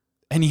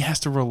 And he has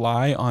to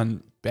rely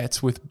on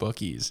bets with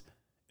bookies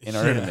in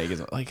order to make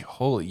his, like,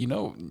 holy,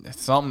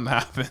 something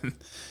happened.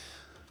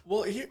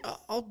 Well,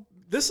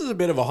 this is a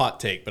bit of a hot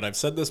take, but I've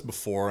said this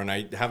before, and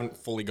I haven't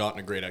fully gotten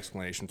a great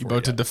explanation for it. You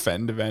about to yet.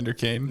 defend Evander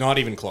Kane? Not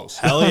even close.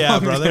 Hell yeah,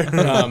 brother.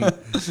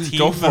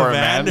 Go for it,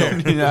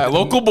 man. Yeah,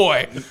 local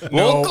boy.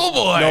 Local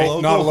boy.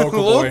 No, not a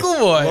local boy. Local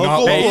boy.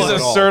 Local Hey, he's boy a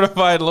at all.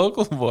 certified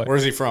local boy.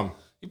 Where's he from?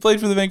 He played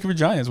for the Vancouver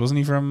Giants. Wasn't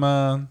he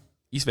from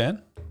East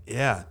Van?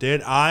 Yeah,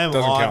 dude, I'm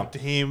Doesn't on count.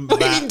 team.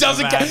 He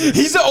doesn't count.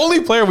 He's the only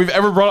player we've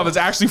ever brought up that's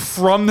actually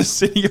from the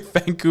city of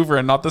Vancouver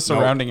and not the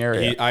surrounding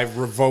area. I've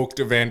revoked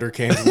Evander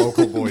Kane's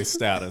local boy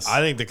status.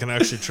 I think the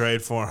Canucks should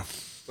trade for him.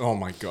 Oh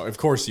my god! Of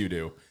course you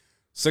do.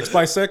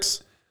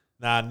 6x6.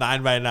 Nah,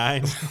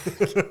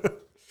 9x9.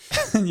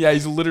 Yeah,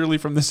 he's literally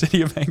from the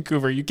city of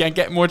Vancouver. You can't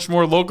get much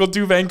more local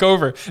to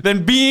Vancouver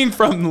than being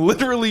from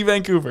literally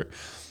Vancouver.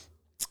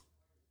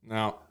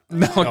 No.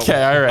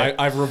 Okay, all right.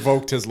 I've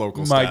revoked his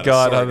local My status.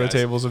 God, Sorry, how the guys.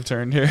 tables have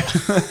turned here.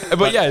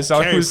 But yeah,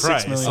 so it Carey was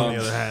Price, $6 million. on the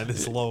other hand,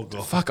 is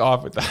local. Fuck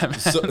off with that,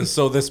 man.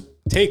 So this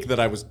take that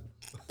I was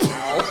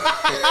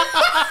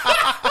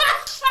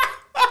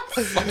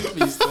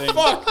These things.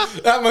 fuck,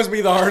 that must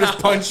be the hardest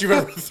punch you've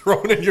ever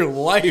thrown in your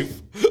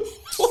life.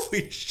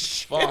 Holy shit.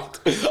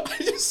 I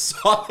just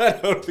saw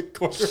that out of the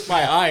corner of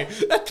my eye.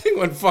 That thing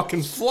went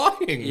fucking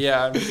flying.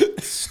 Yeah, I'm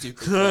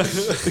stupid.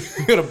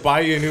 I'm gonna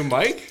buy you a new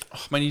mic. I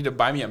might need to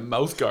buy me a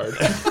mouth guard.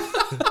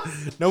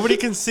 Nobody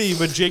can see,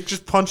 but Jake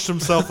just punched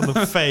himself in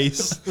the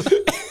face.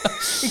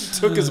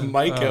 Took his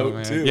mic out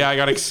Man. too. Yeah, I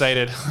got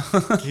excited.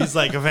 He's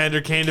like,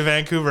 Evander Kane to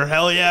Vancouver.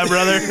 Hell yeah,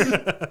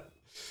 brother.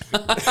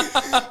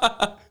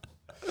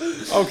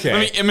 Okay. Let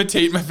me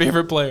imitate my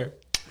favorite player.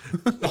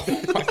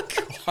 Oh my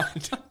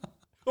god.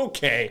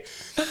 Okay.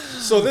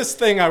 So this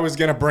thing I was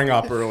gonna bring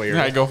up earlier.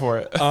 Yeah, go for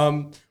it.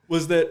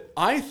 Was that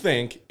I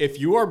think if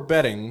you are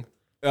betting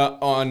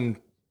on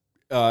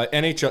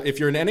NHL, if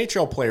you're an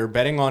NHL player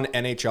betting on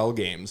NHL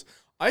games,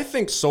 I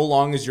think so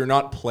long as you're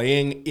not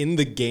playing in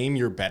the game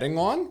you're betting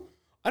on,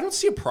 I don't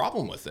see a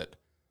problem with it.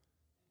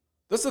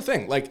 That's the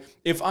thing. Like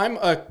if I'm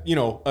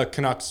a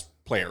Canucks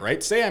player,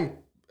 right? Say I'm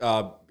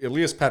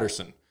Elias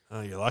Pettersson.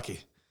 Oh, you're lucky.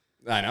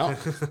 I know.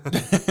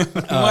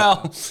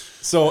 Well,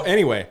 So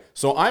anyway,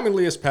 I'm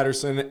Elias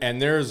Pettersson, and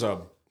there's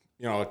a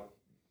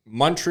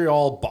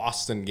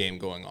Montreal-Boston game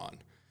going on.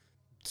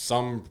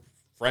 Some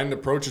friend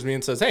approaches me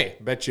and says, "Hey,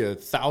 bet you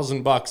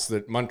 $1,000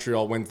 that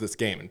Montreal wins this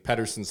game." And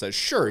Pettersson says,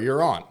 "Sure,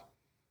 you're on."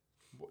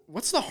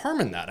 What's the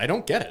harm in that? I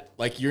don't get it.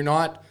 Like you're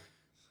not.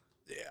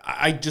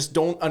 I just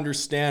don't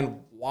understand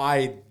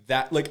why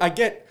that. Like I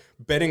get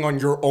betting on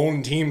your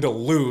own team to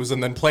lose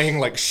and then playing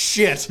like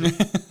shit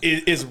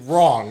is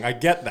wrong. I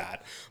get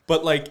that.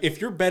 But like if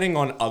you're betting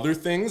on other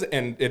things,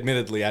 and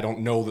admittedly I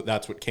don't know that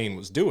that's what Kane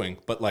was doing,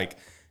 but like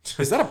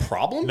is that a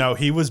problem? No,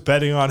 he was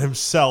betting on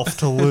himself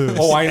to lose.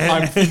 Oh,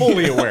 I'm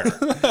fully aware.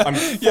 I'm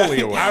fully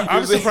aware.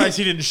 I'm surprised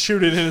he didn't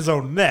shoot it in his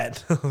own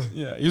net.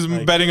 yeah, he was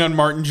betting on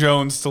Martin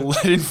Jones to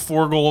let in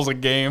 4 goals a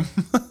game.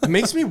 It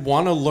makes me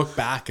want to look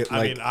back at like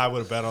I mean, I would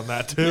have bet on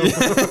that too.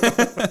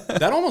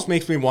 that almost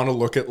makes me want to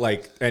look at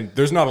like, and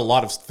there's not a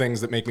lot of things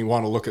that make me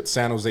want to look at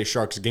San Jose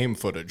Sharks game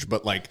footage,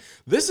 but like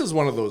this is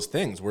one of those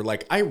things where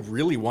like I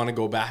really want to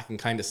go back and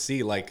kind of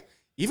see like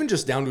even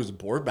just down to his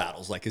board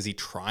battles, like is he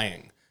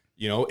trying?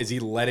 Is he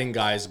letting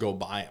guys go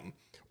by him?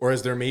 Or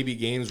is there maybe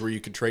games where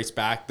you could trace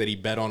back that he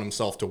bet on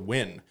himself to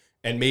win?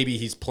 And maybe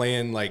he's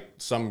playing like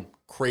some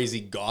crazy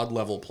God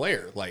level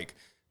player. Like,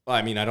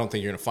 I mean, I don't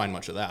think you're going to find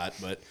much of that,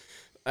 but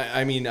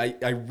I mean,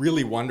 I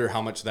really wonder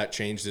how much that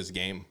changed his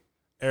game.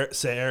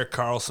 Eric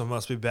Carlson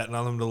must be betting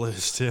on them to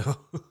lose too.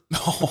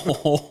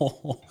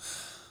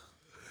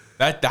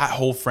 That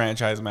whole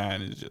franchise,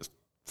 man, is just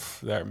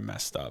they're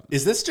messed up.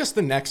 Is this just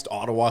the next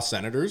Ottawa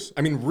Senators?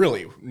 I mean,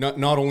 really,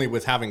 not only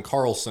with having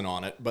Carlson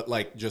on it, but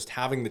like just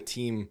having the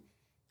team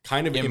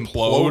kind of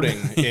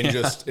imploding in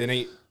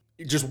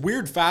just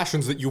weird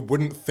fashions that you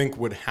wouldn't think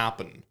would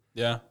happen.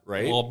 Yeah.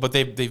 Right? Well, but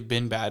they've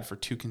been bad for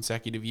 2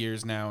 consecutive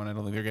years now, and I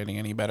don't think they're getting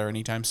any better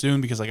anytime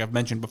soon because, like I've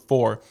mentioned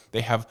before,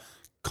 they have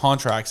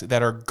contracts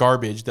that are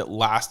garbage that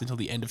last until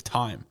the end of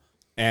time.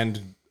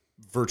 And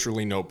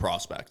virtually no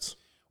prospects.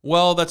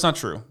 Well, that's not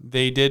true.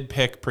 They did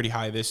pick pretty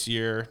high this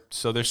year,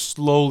 so they're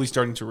slowly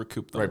starting to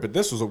recoup them. Right, but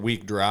this was a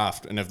weak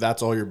draft, and if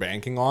that's all you're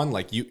banking on,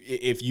 like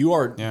if you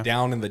are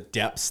down in the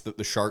depths that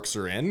the Sharks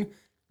are in,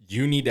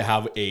 you need to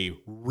have a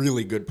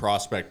really good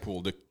prospect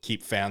pool to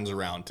keep fans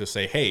around to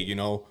say, hey,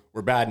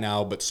 we're bad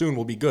now, but soon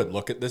we'll be good.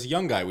 Look at this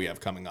young guy we have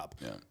coming up.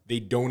 Yeah. They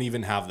don't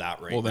even have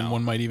that right now. Well, then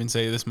one might even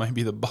say this might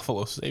be the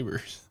Buffalo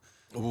Sabres.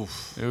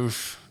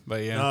 Oof.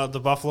 But yeah. No,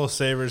 the Buffalo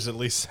Sabres at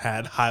least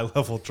had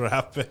high-level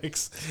draft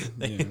picks.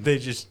 They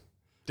just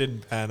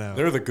didn't pan out.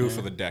 They're the goof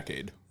of the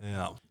decade.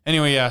 Yeah.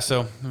 Anyway, yeah,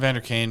 so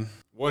Evander Kane.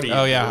 What do you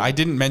yeah, I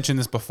didn't mention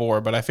this before,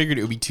 but I figured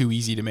it would be too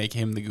easy to make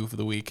him the goof of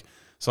the week.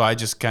 So I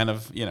just kind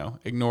of,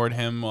 ignored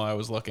him while I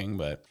was looking.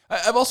 But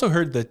I've also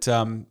heard that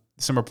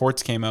some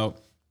reports came out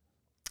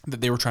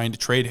that they were trying to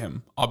trade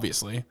him,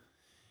 obviously.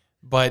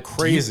 But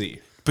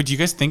crazy. But do you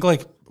guys think,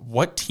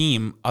 what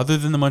team, other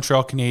than the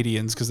Montreal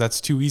Canadiens, because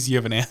that's too easy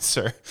of an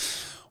answer,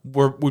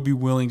 would be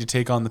willing to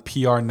take on the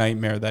PR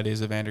nightmare that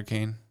is Evander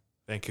Kane?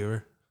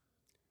 Vancouver.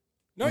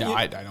 No,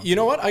 I don't. You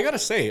know what? I got to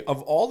say,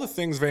 of all the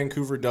things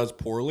Vancouver does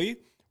poorly,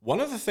 one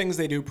of the things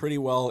they do pretty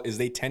well is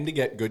they tend to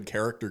get good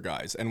character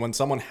guys. And when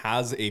someone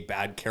has a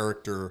bad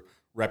character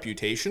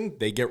reputation,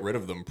 they get rid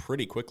of them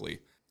pretty quickly.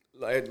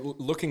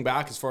 Looking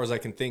back, as far as I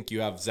can think,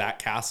 you have Zach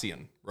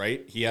Cassian,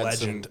 right? He had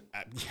Legend.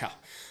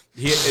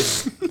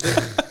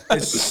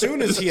 As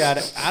soon as he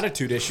had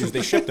attitude issues,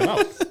 they shipped him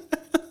out.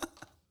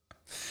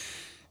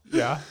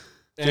 Yeah.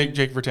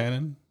 Jake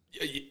Virtanen.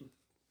 Yeah,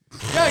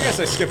 I guess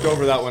I skipped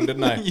over that one,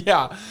 didn't I?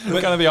 Yeah,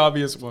 kind of the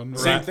obvious one.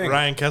 Same thing.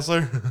 Ryan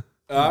Kessler.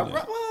 That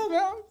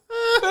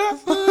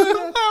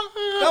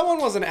one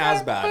wasn't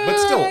as bad, but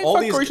still, all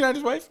these. Corey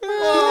Schneider's wife.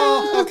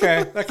 Oh,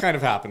 okay, that kind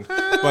of happened,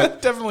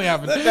 but definitely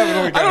happened. That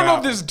definitely I don't know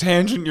happened. if this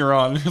tangent you're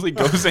on really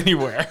goes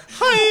anywhere.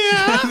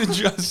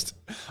 Just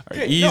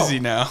Okay, easy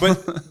no, now.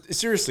 But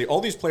seriously,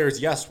 all these players,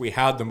 yes, we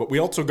had them, but we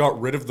also got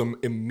rid of them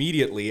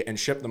immediately and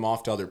shipped them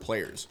off to other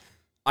players.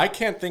 I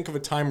can't think of a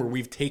time where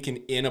we've taken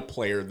in a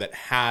player that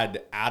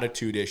had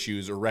attitude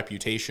issues or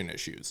reputation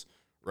issues,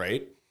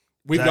 right?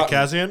 Zach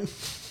Cassian?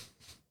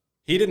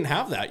 He didn't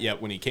have that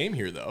yet when he came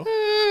here, though.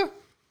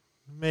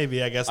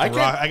 Maybe. I guess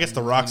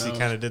the Roxy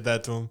kind of did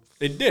that to him.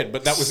 It did,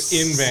 but that was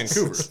in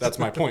Vancouver. That's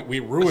my point. We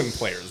ruin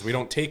players. We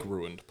don't take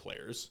ruined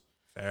players.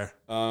 Fair.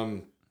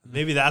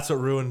 Maybe that's what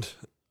ruined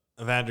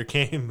Evander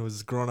Kane,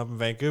 was growing up in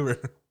Vancouver.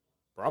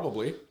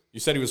 Probably. You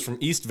said he was from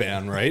East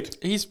Van, right?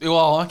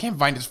 I can't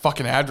find his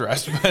fucking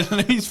address,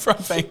 but he's from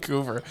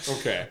Vancouver.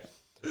 Okay.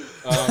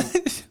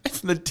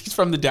 He's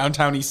from the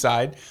downtown east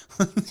side.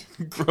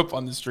 Grew up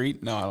on the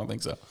street. No, I don't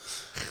think so.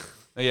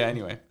 But yeah,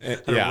 anyway.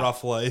 Had a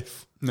rough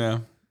life.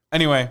 No.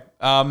 Anyway,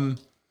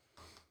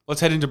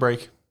 let's head into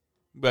break.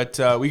 But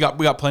we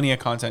got plenty of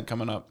content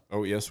coming up.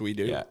 Oh, yes, we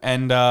do. Yeah,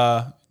 and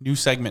new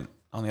segment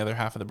on the other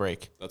half of the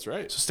break. That's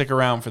right. So stick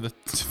around for the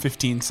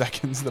 15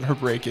 seconds that our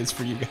break is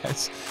for you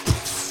guys.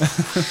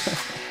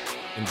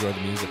 Enjoy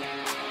the music.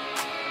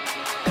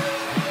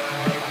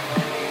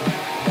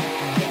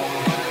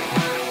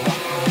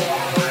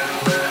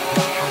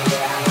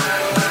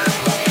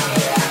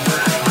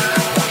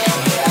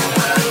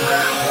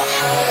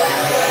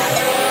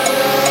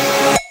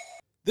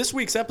 This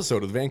week's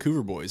episode of the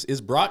Vancouver Boys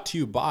is brought to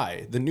you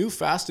by the new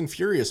Fast and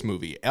Furious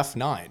movie,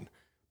 F9.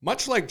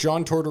 Much like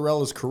John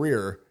Tortorella's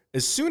career,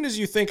 as soon as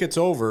you think it's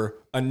over,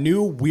 a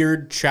new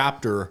weird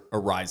chapter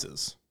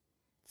arises.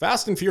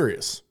 Fast and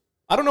Furious.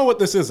 I don't know what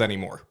this is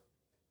anymore.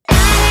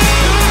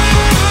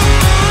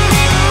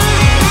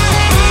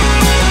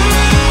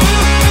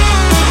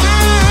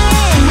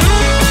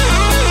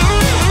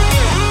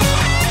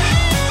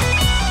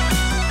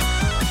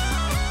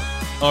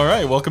 All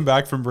right, welcome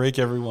back from break,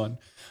 everyone.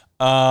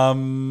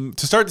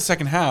 To start the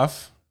second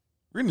half,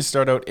 we're going to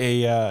start out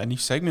a new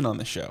segment on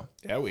the show.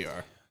 Yeah, we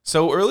are.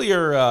 So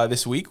earlier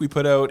this week, we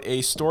put out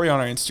a story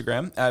on our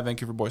Instagram at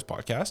Vancouver Boys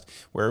Podcast,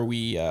 where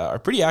we are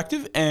pretty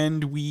active,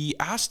 and we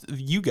asked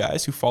you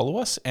guys who follow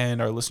us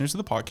and our listeners of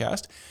the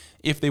podcast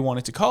if they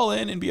wanted to call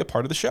in and be a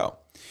part of the show.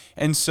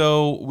 And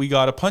so we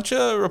got a bunch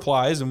of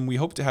replies, and we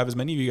hope to have as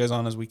many of you guys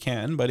on as we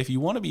can. But if you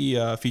want to be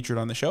featured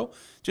on the show,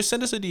 just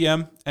send us a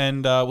DM,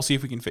 and we'll see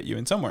if we can fit you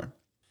in somewhere.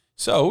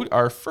 So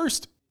our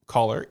first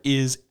caller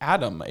is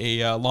Adam,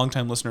 a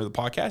longtime listener of the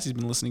podcast. He's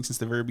been listening since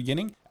the very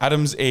beginning.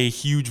 Adam's a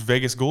huge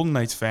Vegas Golden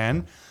Knights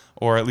fan,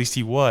 or at least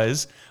he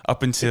was,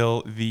 up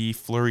until the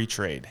Fleury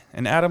trade.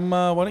 And Adam,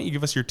 why don't you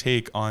give us your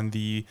take on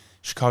the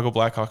Chicago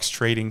Blackhawks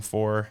trading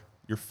for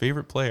your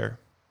favorite player?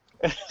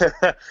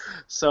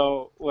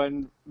 So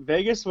when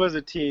Vegas was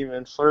a team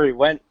and Fleury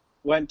went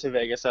to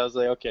Vegas, I was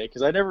like, okay,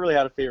 because I never really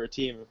had a favorite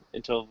team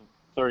until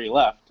Fleury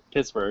left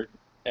Pittsburgh.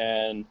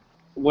 And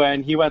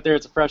when he went there,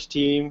 it's a fresh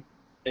team.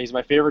 He's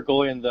my favorite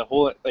goalie in the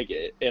whole,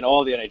 in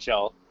all the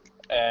NHL.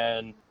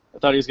 And I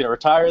thought he was going to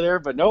retire there,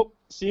 but nope,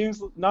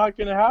 seems not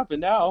going to happen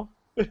now.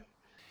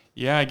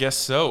 Yeah, I guess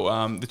so.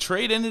 The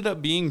trade ended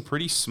up being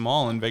pretty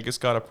small, and Vegas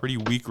got a pretty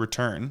weak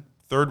return.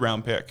 3rd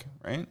round pick,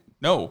 right?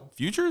 No,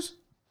 futures?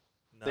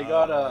 They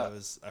got I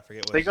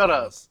forget what they got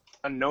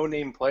a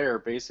no-name player,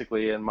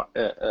 basically,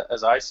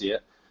 as I see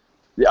it.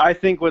 I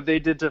think what they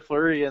did to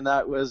Fleury and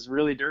that was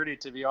really dirty,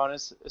 to be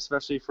honest,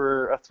 especially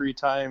for a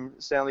 3-time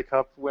Stanley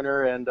Cup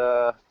winner and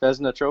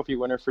Vezina Trophy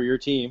winner for your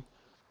team.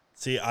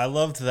 See, I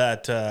loved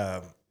that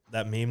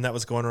that meme that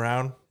was going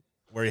around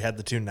where he had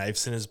the 2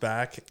 knives in his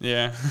back.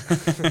 Yeah.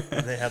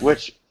 And they had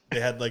Which they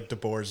had like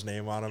DeBoer's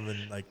name on them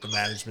and like the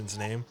management's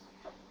name.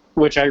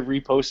 which I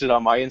reposted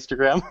on my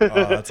Instagram.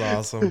 Oh, that's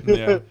awesome.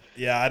 Yeah.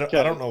 Yeah, I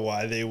don't know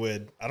why they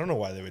would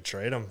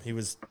trade him. He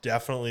was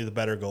definitely the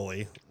better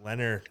goalie.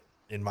 Leonard,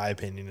 in my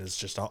opinion, is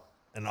just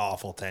an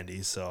awful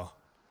tendy. So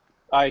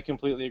I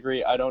completely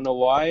agree. I don't know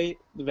why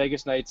the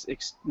Vegas Knights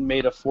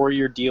made a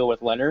 4-year deal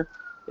with Leonard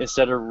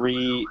instead of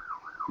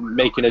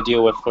making a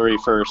deal with Fleury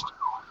first.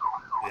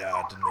 yeah,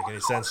 it didn't make any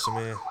sense to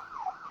me.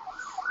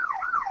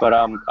 But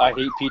I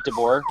hate Pete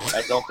DeBoer.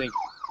 I don't think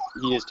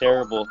he is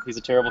terrible. He's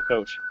a terrible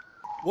coach,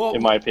 Well,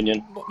 in my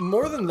opinion.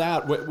 more than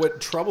that,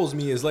 what troubles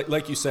me is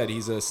like you said,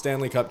 he's a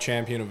Stanley Cup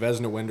champion, a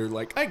Vezina winner.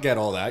 Like, I get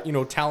all that. You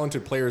know,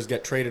 talented players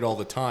get traded all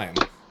the time.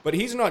 But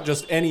he's not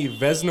just any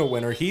Vezina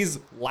winner. He's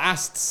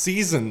last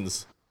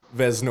season's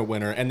Vezina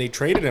winner, and they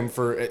traded him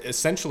for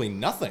essentially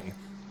nothing.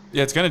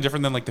 Yeah, it's kind of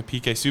different than like the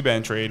PK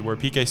Subban trade, where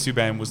PK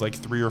Subban was like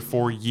 3 or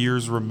 4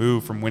 years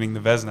removed from winning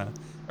the Vezina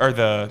or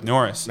the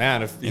Norris.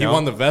 Man, if he know?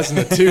 won the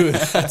Vezina too,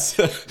 that's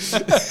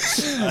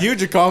a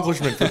huge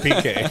accomplishment for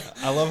PK.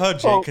 I love how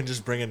Jake can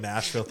just bring in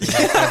Nashville thing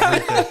up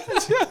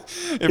everything.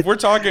 If we're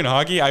talking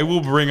hockey, I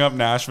will bring up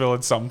Nashville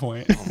at some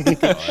point.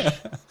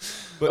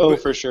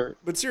 But For sure.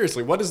 But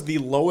seriously, what is the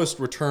lowest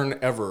return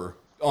ever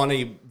on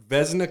a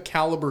Vezina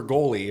caliber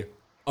goalie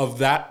of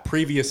that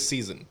previous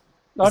season?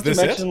 Not Is to this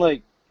mention, it?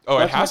 like, Oh,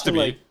 not it has to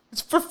mention, be. like,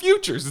 It's for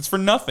futures. It's for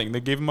nothing.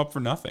 They gave him up for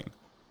nothing.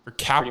 For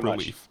cap Pretty much.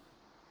 relief.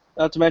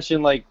 not to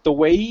mention, like, the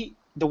way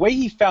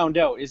he found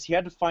out is he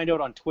had to find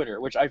out on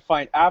Twitter, which I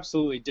find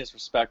absolutely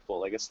disrespectful.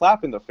 Like a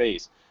slap in the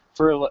face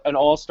for an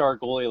all-star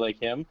goalie like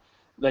him,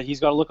 that he's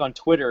got to look on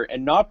Twitter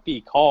and not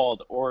be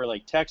called or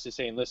like texted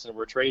saying, "Listen,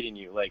 we're trading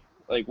you."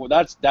 Well,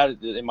 that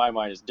in my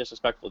mind is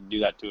disrespectful to do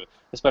that to,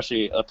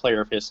 especially a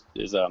player of his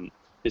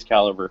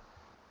caliber.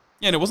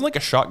 Yeah, and it wasn't like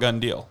a shotgun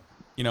deal.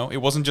 You know, it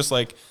wasn't just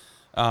like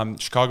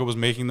Chicago was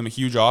making them a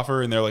huge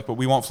offer and they're like, but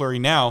we want Fleury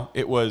now.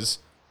 It was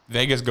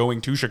Vegas going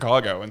to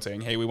Chicago and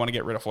saying, hey, we want to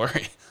get rid of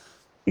Fleury.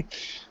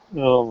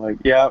 Oh my,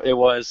 yeah, it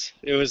was.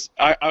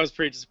 I was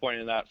pretty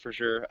disappointed in that for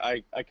sure.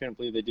 I couldn't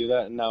believe they do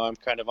that, and now I'm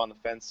kind of on the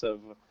fence of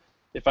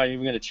if I'm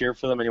even going to cheer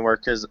for them anymore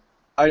because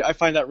I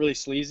find that really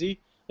sleazy,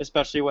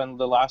 especially when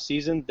the last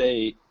season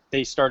they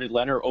started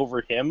Leonard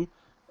over him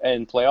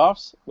in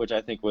playoffs, which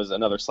I think was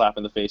another slap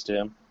in the face to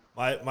him.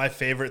 My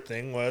favorite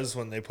thing was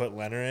when they put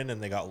Leonard in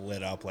and they got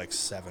lit up like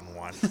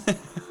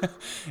 7-1.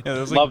 Yeah, that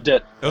was Loved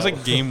it. That was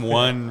like game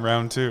 1,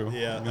 round 2.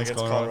 Yeah, against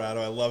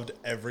Colorado. I loved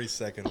every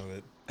second of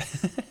it.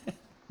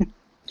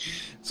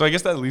 So I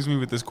guess that leaves me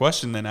with this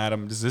question then,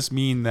 Adam. Does this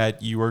mean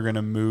that you are going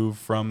to move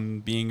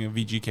from being a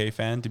VGK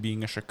fan to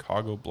being a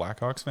Chicago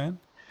Blackhawks fan?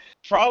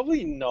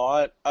 Probably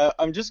not.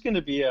 I'm just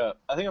gonna be a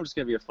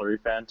Fleury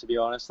fan, to be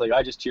honest. Like,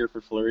 I just cheer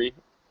for Fleury.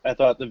 I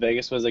thought the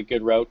Vegas was a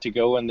good route to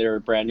go when they're a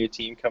brand new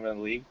team coming in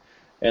the league,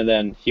 and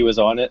then he was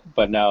on it.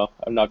 But now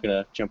I'm not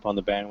gonna jump on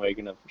the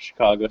bandwagon of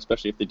Chicago,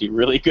 especially if they do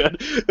really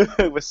good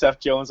with Seth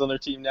Jones on their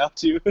team now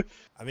too.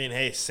 I mean,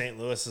 hey, St.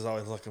 Louis is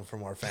always looking for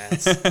more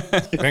fans.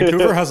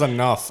 Vancouver has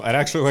enough. I'd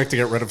actually like to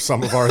get rid of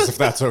some of ours if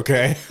that's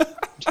okay.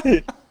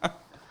 Yeah,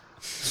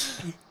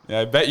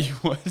 I bet you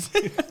would.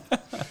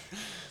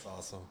 That's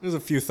awesome. There's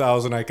a few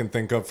thousand I can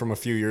think of from a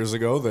few years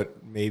ago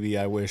that maybe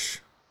I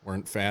wish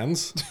weren't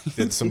fans.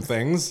 Did some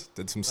things,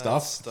 did some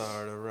stuff.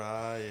 Start a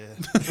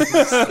riot.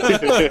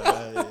 Start a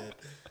riot.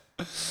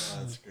 Oh,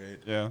 that's great.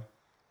 Yeah.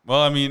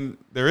 Well, I mean,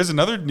 there is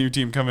another new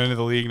team coming into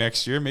the league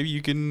next year. Maybe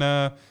you can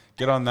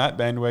get on that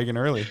bandwagon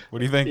early. What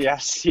do you think? Yeah,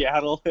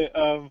 Seattle.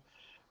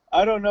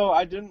 I don't know.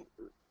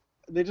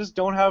 They just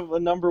don't have a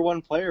number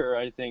one player,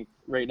 I think,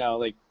 right now.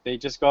 Like, they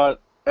just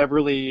got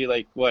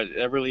Eberle.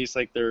 Eberle's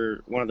like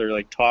one of their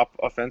like top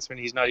offensemen.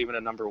 He's not even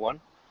a number one.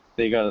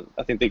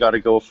 I think they got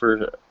to go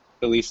for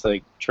at least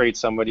like trade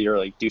somebody or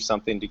like do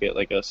something to get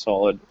like a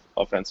solid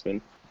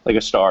offenseman, like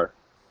a star.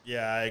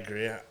 Yeah, I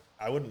agree.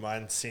 I wouldn't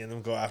mind seeing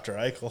them go after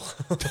Eichel.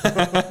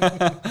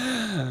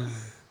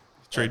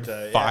 Trade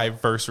But,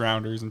 5 first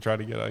rounders and try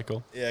to get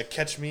Eichel. Yeah,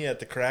 catch me at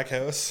the crack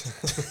house.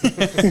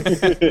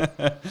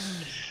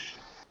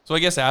 So I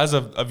guess as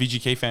a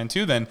VGK fan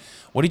too, then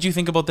what did you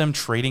think about them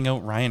trading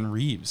out Ryan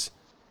Reeves?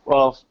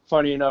 Well,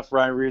 funny enough,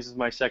 Ryan Reeves is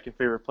my second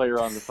favorite player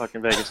on the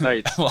fucking Vegas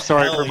Knights. Well,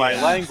 Sorry hell for my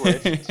yeah.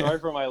 language. Sorry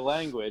for my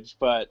language,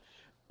 but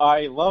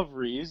I love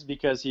Reeves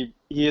because he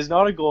is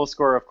not a goal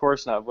scorer, of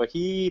course not, but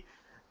he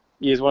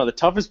is one of the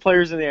toughest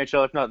players in the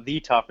NHL, if not the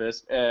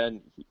toughest,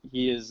 and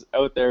he is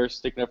out there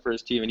sticking up for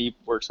his team, and he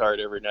works hard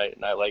every night,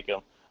 and I like him.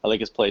 I like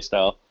his play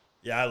style.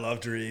 Yeah, I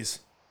loved Reeves,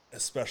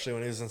 especially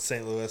when he was in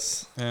St.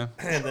 Louis. Yeah.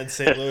 And then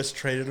St. Louis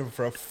traded him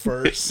for a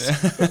first.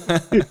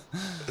 I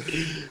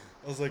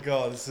was like,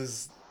 oh, this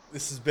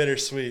is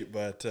bittersweet,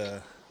 but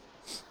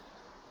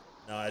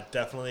no,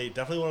 definitely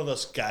one of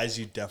those guys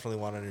you definitely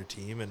want on your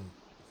team. And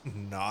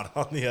Not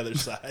on the other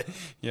side.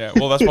 Yeah,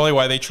 well, that's probably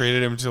why they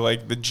traded him to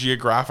like the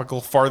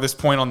geographical farthest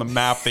point on the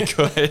map they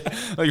could.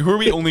 Like, who are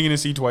we only going to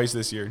see twice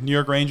this year? New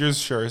York Rangers,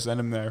 sure, send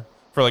him there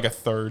for like a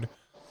third.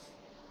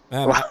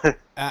 Man,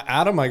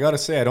 Adam, I got to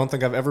say, I don't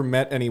think I've ever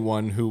met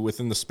anyone who,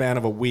 within the span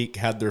of a week,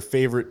 had their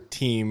favorite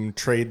team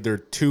trade their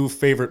 2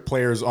 favorite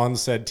players on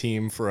said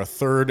team for a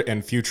third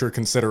and future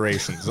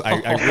considerations.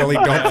 I really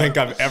don't think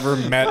I've ever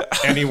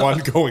met anyone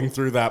going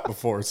through that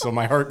before. So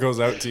my heart goes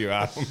out to you,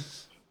 Adam.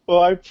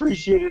 Well, I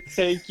appreciate it.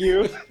 Thank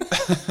you.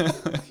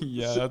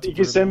 Yeah, that's You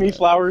can send me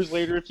flowers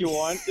later if you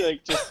want,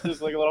 like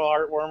just like a little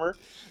heart warmer.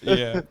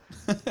 Yeah.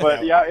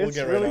 But yeah, we'll it's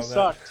get right really on that.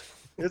 sucked.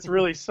 It's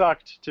really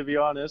sucked, to be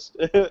honest.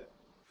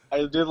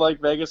 I did like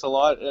Vegas a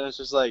lot, and it's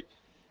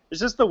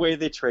just the way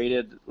they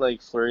traded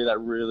like Fleury that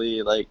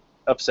really like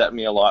upset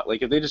me a lot.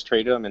 Like if they just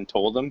traded him and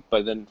told him,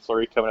 but then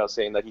Fleury coming out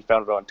saying that he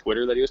found it on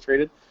Twitter that he was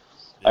traded,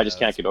 I just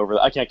can't get over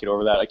that. I can't get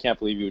over that. I can't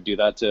believe you would do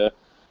that to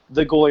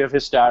the goalie of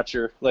his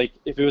stature. Like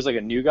if it was like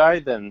a new guy,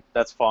 then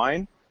that's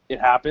fine. It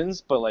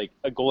happens, but like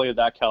a goalie of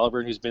that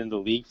caliber and who's been in the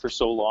league for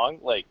so long,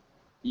 like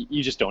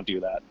you just don't do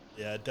that.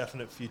 Yeah,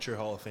 definite future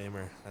Hall of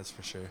Famer, that's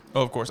for sure.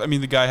 Oh, of course. I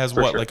mean, the guy has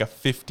For what, sure. like a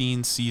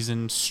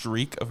 15-season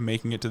streak of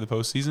making it to the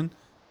postseason?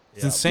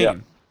 It's Yeah. insane. Yeah.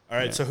 All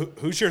right, so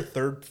who's your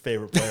third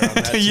favorite player on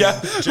that team? Yeah.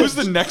 Who's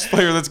the next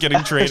player that's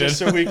getting traded? Just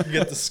so we can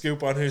get the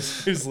scoop on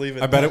who's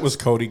leaving. I bet it was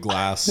Cody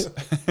Glass.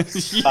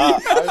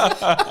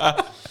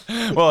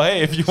 Well,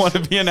 hey, if you want to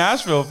be a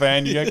Nashville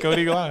fan, you got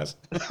Cody Glass.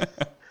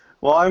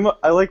 Well,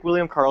 I like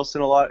William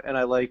Karlsson a lot, and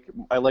I liked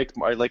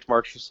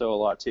Mark Chasseau a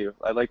lot too.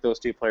 I like those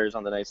 2 players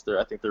on the Knights.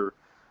 I think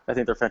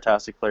they're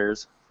fantastic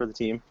players for the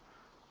team.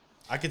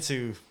 I could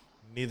see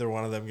neither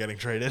one of them getting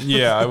traded.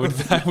 Yeah, I would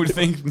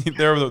think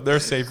they're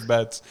safe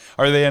bets.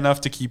 Are they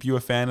enough to keep you a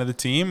fan of the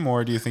team,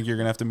 or do you think you're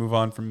gonna have to move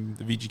on from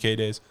the VGK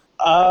days?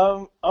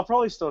 I'll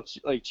probably still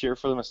cheer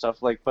for them and stuff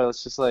but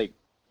it's just like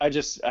I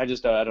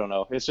don't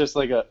know. It's just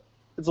like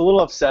it's a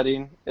little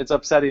upsetting. It's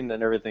upsetting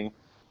and everything.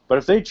 But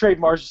if they trade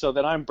Marchessault,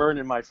 then I'm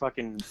burning my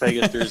fucking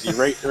Vegas jersey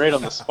right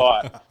on the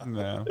spot.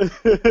 No.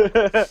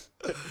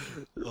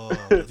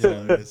 Oh, that's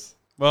hilarious.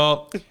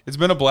 Well, it's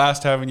been a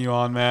blast having you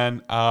on,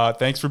 man.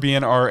 Thanks for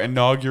being our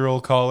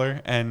inaugural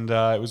caller, and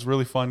it was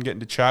really fun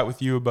getting to chat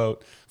with you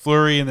about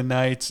Fleury and the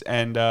Knights.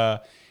 And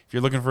if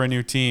you're looking for a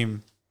new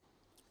team,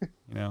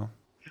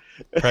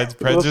 Preds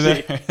We'll are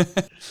there.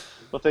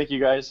 Well, thank you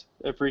guys.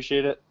 I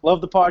appreciate it.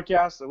 Love the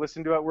podcast. I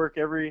listen to it at work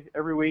every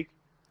week.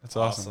 That's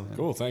awesome. man.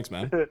 Cool, thanks,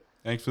 man.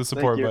 Thanks for the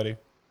support, you. buddy.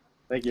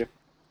 Thank you.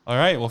 All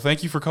right. Well,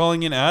 thank you for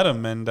calling in,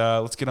 Adam, and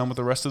let's get on with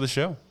the rest of the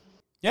show.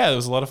 Yeah, it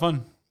was a lot of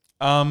fun.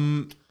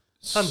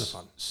 Tons of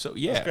fun. So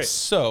yeah, great.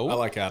 so I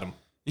like Adam.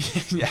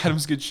 yeah,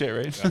 Adam's good shit,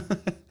 right?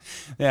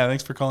 Yeah,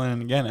 thanks for calling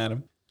in again,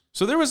 Adam.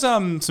 So there was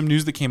some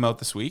news that came out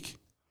this week,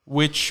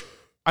 which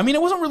I mean, I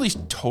wasn't really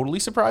totally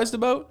surprised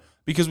about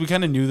because we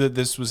kind of knew that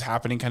this was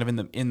happening kind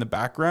of in the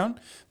background.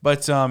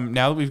 But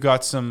now that we've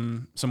got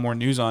some more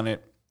news on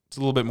it, it's a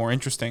little bit more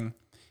interesting.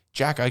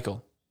 Jack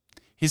Eichel,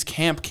 his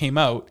camp came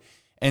out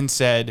and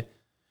said,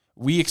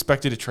 we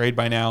expected a trade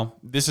by now.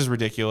 This is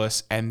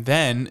ridiculous. And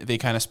then they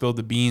kind of spilled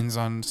the beans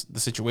on the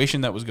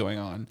situation that was going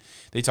on.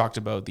 They talked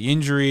about the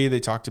injury. They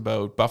talked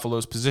about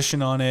Buffalo's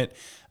position on it.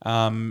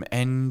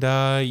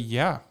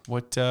 Yeah,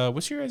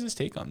 what's your guys'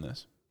 take on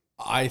this?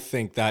 I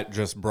think that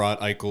just brought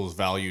Eichel's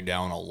value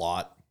down a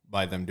lot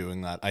by them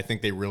doing that. I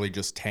think they really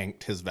just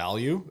tanked his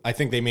value. I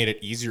think they made it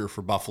easier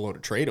for Buffalo to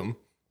trade him.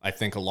 I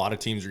think a lot of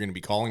teams are going to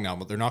be calling now,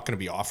 but they're not going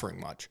to be offering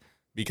much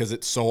because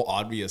it's so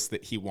obvious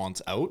that he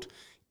wants out.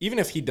 Even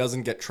if he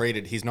doesn't get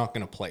traded, he's not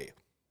going to play.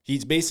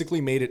 He's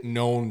basically made it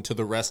known to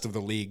the rest of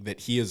the league that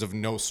he is of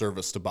no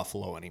service to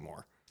Buffalo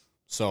anymore.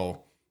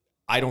 So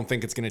I don't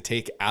think it's going to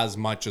take as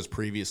much as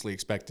previously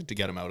expected to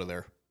get him out of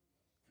there.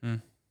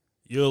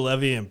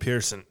 Levy and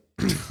Pearson.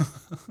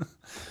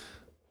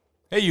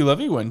 Hey,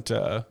 Levy went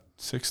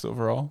 6th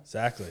overall.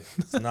 Exactly.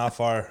 It's not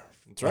far.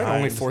 That's right.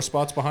 Only 4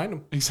 spots behind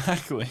him.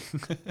 Exactly.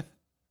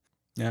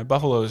 Yeah,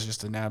 Buffalo is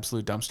just an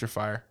absolute dumpster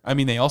fire. I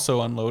mean, they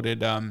also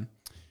unloaded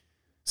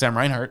Sam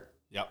Reinhart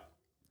Yep.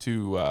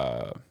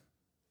 to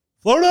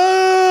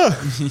Florida!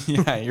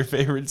 yeah, your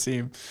favorite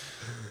team.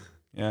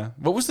 Yeah.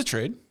 What was the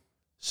trade?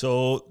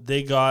 So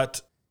they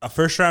got a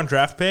first-round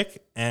draft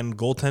pick and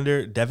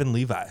goaltender Devin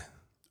Levi.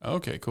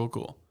 Okay,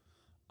 cool.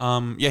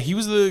 Yeah, he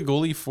was the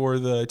goalie for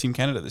the Team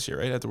Canada this year,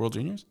 right? At the World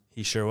Juniors?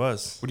 He sure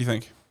was. What do you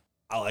think?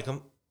 I like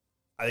him.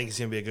 I think he's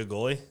going to be a good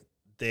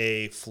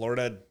goalie.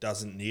 Florida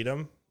doesn't need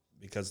him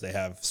because they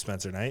have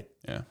Spencer Knight,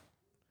 Yeah.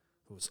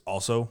 who's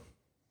also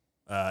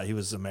he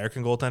was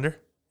American goaltender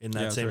in that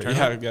That's same right.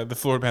 tournament. Yeah, the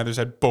Florida Panthers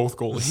had both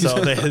goalies.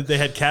 So they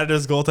had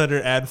Canada's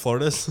goaltender and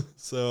Florida's.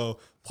 So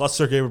plus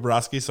Sergei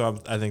Bobrovsky.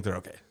 So I think they're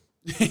okay.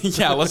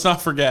 Yeah, let's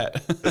not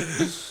forget.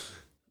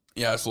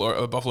 Yeah,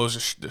 Buffalo's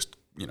just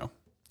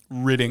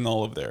ridding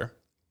all of their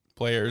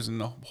players in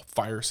the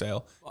fire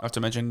sale. Not to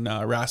mention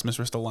Rasmus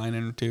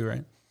Ristolainen too,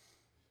 right?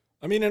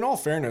 I mean, in all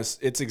fairness,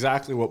 it's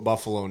exactly what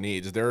Buffalo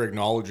needs. They're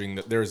acknowledging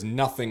that there's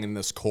nothing in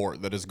this core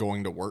that is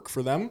going to work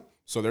for them.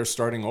 So they're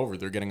starting over.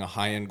 They're getting a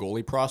high-end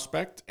goalie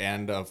prospect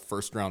and a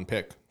first-round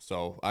pick.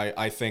 So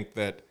I think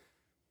that,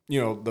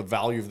 the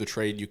value of the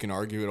trade, you can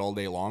argue it all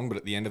day long, but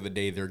at the end of the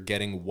day, they're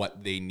getting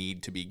what they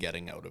need to be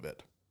getting out of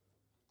it.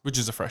 Which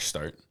is a fresh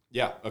start.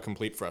 Yeah, a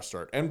complete fresh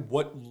start. And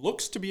what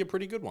looks to be a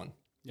pretty good one.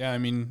 Yeah, I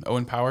mean,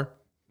 Owen Power,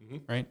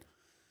 right?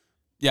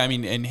 Yeah, I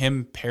mean, and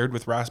him paired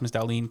with Rasmus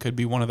Dahlin could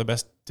be one of the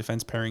best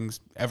defense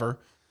pairings ever.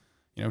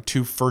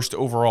 2 first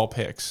overall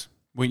picks.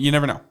 Well, you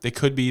never know. They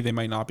could be, they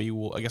might not be.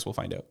 I guess we'll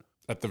find out.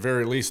 At the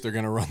very least, they're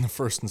going to run the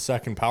first and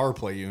second power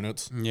play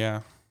units.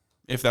 Yeah,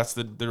 if that's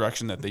the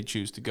direction that they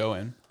choose to go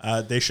in.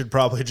 They should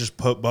probably just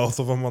put both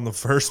of them on the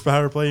first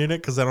power play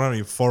unit because they don't have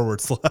any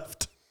forwards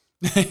left.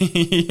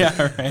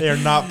 Yeah, right. They are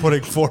not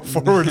putting 4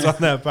 forwards on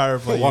that power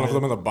play One unit. of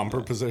them in the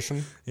bumper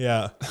position.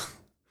 Yeah.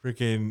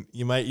 Freaking,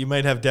 you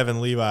might have Devin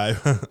Levi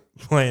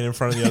playing in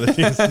front of the other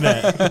team's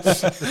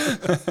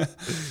net.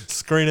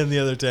 Screening the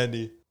other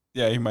tendy.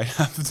 Yeah, you might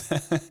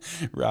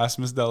have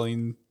Rasmus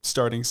Dahlin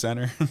starting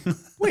center.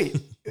 Wait,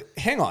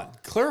 hang on.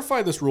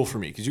 Clarify this rule for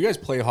me, because you guys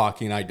play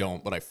hockey and I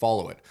don't, but I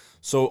follow it.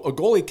 So a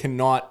goalie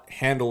cannot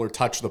handle or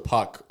touch the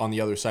puck on the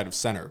other side of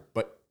center,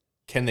 but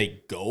can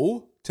they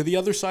go to the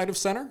other side of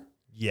center?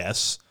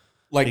 Yes.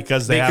 Like,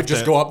 Because they they have could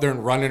just to- go up there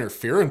and run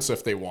interference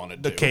if they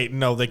wanted to. Okay,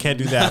 no, they can't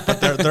do that.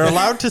 But they're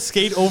allowed to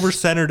skate over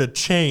center to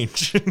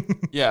change.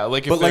 Yeah,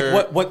 like if But like,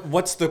 they're-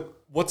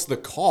 what's the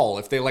call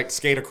if they like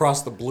skate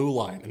across the blue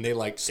line and they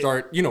like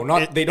start? They don't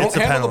It's a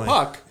handle the penalty.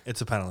 puck. It's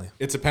a penalty.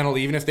 It's a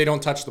penalty even if they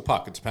don't touch the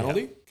puck. It's a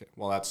penalty. Okay,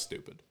 well, that's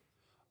stupid.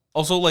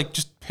 Also, like,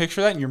 just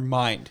picture that in your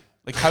mind.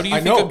 Like, how do you I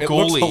think know a it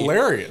goalie? looks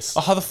hilarious.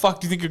 How the fuck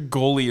do you think a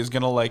goalie is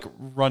gonna like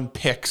run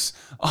picks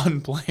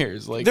on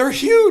players? Like, They're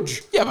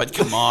huge. yeah, but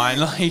come on,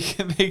 like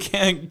they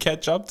can't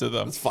catch up to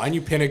them. It's fine.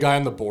 You pin a guy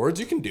on the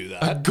boards. You can do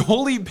that.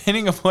 Goalie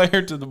pinning a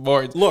player to the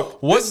boards.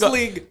 Look, what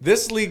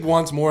this league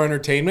wants more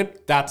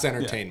entertainment. That's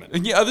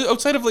entertainment. Yeah,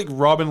 outside of like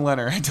Robin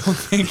Leonard, I don't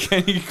think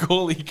any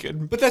goalie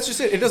could. But that's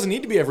just it. It doesn't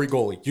need to be every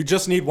goalie. You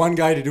just need one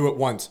guy to do it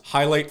once.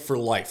 Highlight for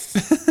life.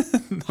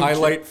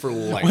 Highlight for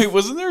life. Wait,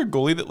 wasn't there a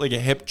goalie that like a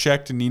hip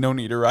checked Nino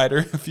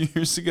Niederreiter a few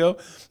years ago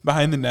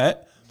behind the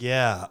net?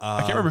 Yeah. I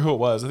can't remember who it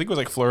was. I think it was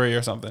like Fleury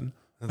or something.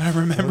 I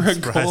remember a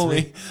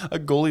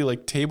goalie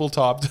like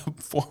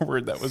tabletopped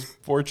forward that was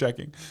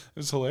forechecking. It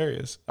was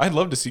hilarious. I'd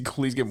love to see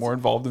goalies get more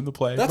involved in the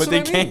play, That's but they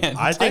what I mean. can't.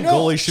 I think know.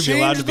 goalies should be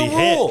allowed to Change be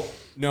the hit. rule.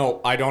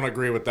 No, I don't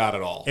agree with that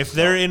at all. If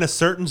they're in a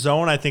certain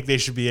zone, I think they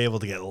should be able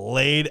to get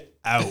laid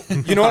out.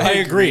 You know what? I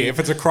agree. If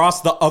it's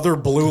across the other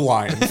blue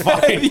line,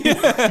 fine.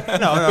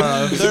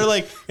 No.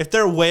 If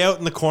they're way out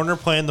in the corner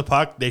playing the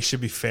puck, they should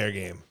be fair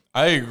game.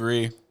 I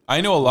agree. I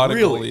know a lot of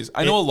Really? goalies.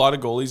 I know a lot of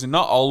goalies, and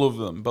not all of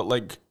them, but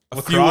like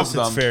a few Lacrosse, of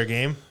them. it's fair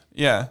game.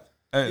 Yeah.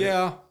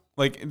 Yeah.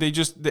 Like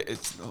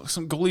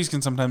some goalies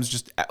can sometimes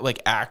just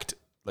like act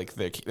like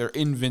they're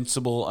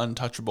invincible,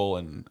 untouchable,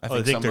 and I Oh,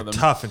 think they some think of they're them.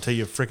 tough until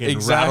you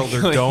freaking rattle their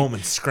Exactly. dome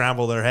and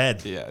scramble their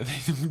head. Yeah,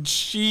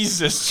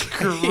 Jesus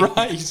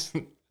Christ.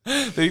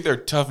 They think they're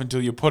tough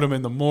until you put them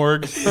in the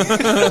morgue.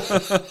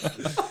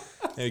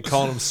 They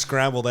call them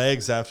scrambled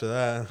eggs after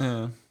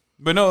that.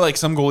 But no, like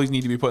some goalies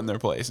need to be put in their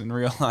place and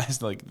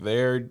realize like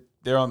they're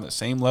on the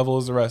same level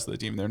as the rest of the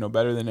team. They're no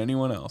better than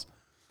anyone else.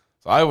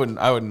 So I wouldn't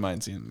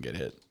mind seeing them get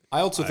hit.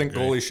 I also think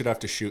goalies should have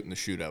to shoot in the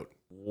shootout.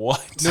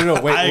 What?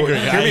 No, wait. I agree.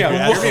 Hear me I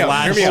out. agree. Hear me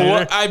out. Hear me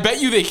Well, out. Well, I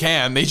bet you they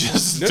can. They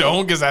just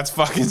don't because that's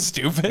fucking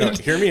stupid. No,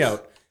 hear me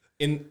out.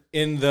 In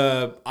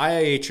the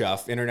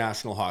IIHF,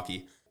 International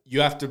Hockey,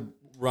 you have to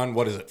run,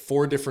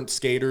 4 different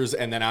skaters,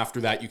 and then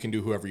after that, you can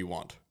do whoever you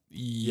want.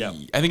 Yeah,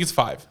 I think it's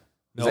 5.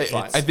 No, it's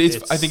 5. I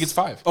think it's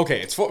 5.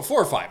 Okay, it's 4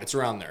 or 5. It's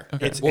around there.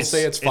 We'll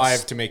say it's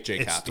 5 to make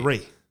Jake It's happy.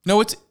 3.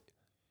 No, it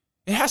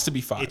has to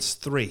be 5. It's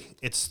 3.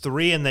 It's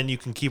 3, and then you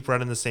can keep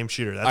running the same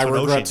shooter. That's I what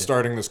Oshie regret did.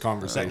 starting this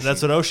conversation.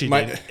 That's what Oshie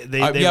My- did.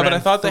 Yeah, but ran I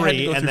thought they had to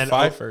 3, go and through then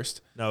 5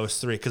 first. No, it was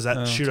 3 because that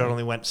shootout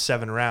only went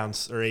 7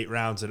 rounds or 8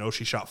 rounds, and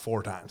Oshie shot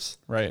 4 times.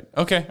 Right.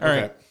 Okay. All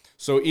right. Okay.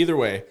 So either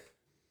way,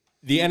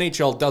 the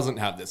NHL doesn't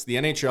have this. The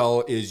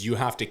NHL is you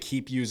have to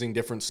keep using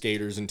different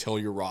skaters until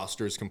your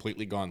roster is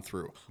completely gone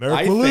through.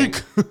 I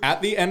think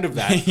at the end of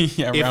that,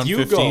 Yeah, if round you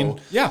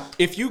 15.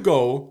 if you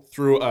go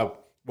through a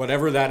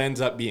whatever that ends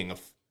up being,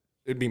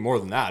 it'd be more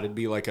than that. It'd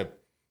be like a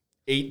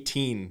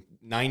 18,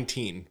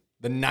 19,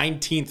 the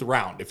 19th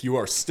round. If you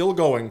are still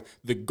going,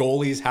 the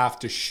goalies have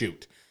to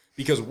shoot.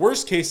 Because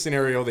worst case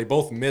scenario, they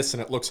both miss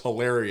and it looks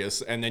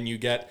hilarious, and then you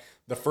get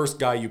the first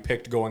guy you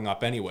picked going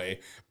up anyway.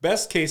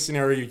 Best case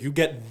scenario, you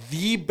get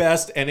the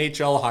best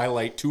NHL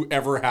highlight to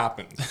ever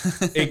happen.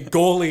 A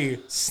goalie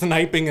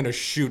sniping in a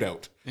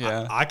shootout.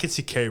 Yeah. I could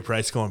see Carey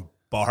Price going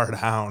bar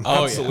down. Oh,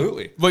 yeah.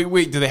 Absolutely.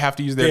 Wait. Do they have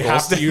to use their They goal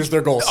have stick? to use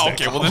their goal stick.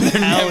 Okay. Well, then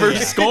they're never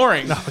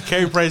scoring. No,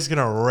 Carey Price is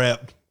gonna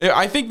rip.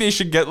 I think they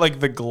should get like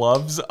the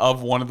gloves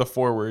of one of the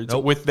forwards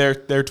with their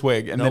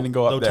twig and then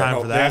go up no there. time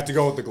No, for they that. have to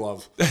go with the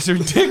glove. That's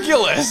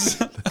ridiculous.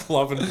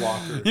 Glove and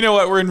blocker. You know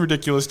what? We're in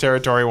ridiculous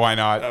territory. Why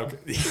not? Okay.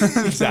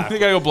 Exactly. They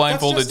gotta go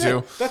blindfolded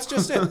too. That's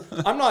just it.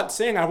 I'm not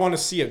saying I want to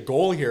see a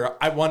goal here.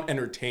 I want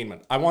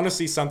entertainment. I want to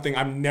see something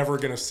I'm never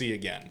going to see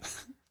again.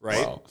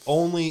 right? Wow.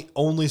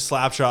 Only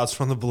slap shots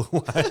from the blue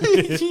line.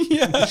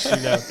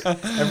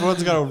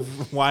 Everyone's got to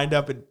wind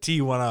up and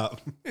tee one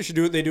up. They should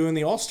do what they do in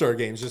the All-Star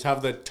games. Just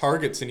have the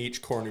targets in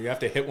each corner. You have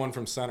to hit one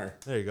from center.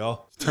 There you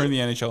go. Turn the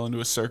NHL into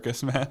a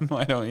circus, man.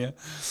 Why don't you? No,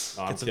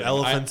 I'm some kidding.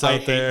 elephants I out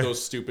hate there.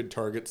 those stupid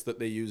targets that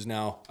they use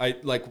now.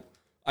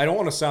 I don't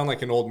want to sound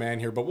like an old man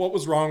here, but what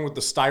was wrong with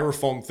the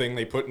styrofoam thing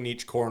they put in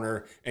each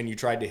corner and you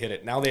tried to hit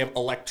it? Now they have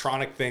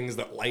electronic things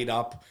that light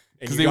up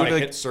and you got to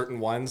hit certain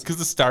ones. Because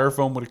the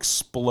styrofoam would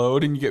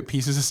explode and you get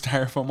pieces of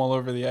styrofoam all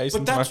over the ice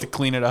and you have to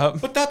clean it up.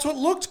 But that's what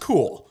looked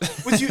cool.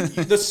 Was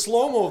the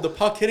slow-mo of the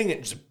puck hitting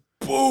it, just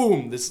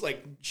boom, this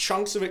like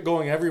chunks of it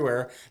going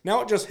everywhere.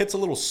 Now it just hits a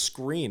little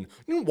screen.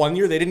 One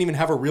year they didn't even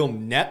have a real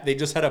net. They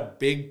just had a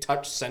big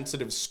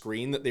touch-sensitive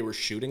screen that they were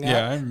shooting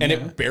at, and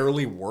it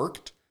barely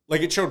worked.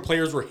 Like it showed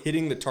players were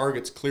hitting the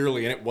targets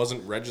clearly and it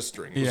wasn't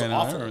registering. It was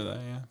awful. I remember that,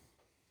 yeah.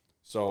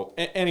 So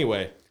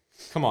anyway,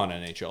 come on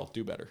NHL,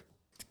 do better.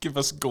 Give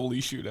us goalie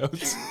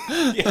shootouts.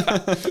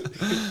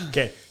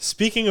 Okay,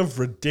 speaking of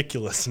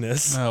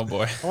ridiculousness, Oh,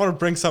 boy. I want to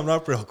bring something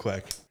up real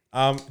quick.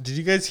 Did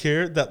you guys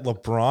hear that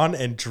LeBron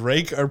and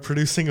Drake are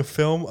producing a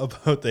film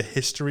about the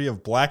history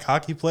of black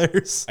hockey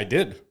players? I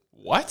did.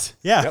 What?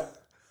 Yeah. Yep.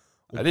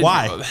 I didn't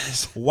Why? know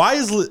this. Why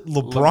is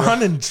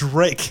LeBron and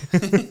Drake?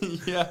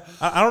 Yeah.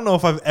 I don't know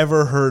if I've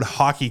ever heard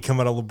hockey come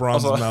out of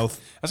LeBron's mouth.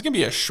 That's going to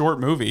be a short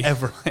movie.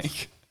 Ever.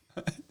 Like,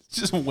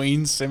 just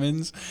Wayne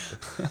Simmons.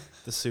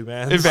 The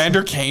Subans.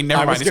 Evander Kane.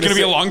 Never mind. It's going to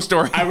be a long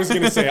story. I was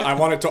going to say, I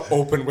want it to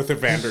open with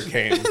Evander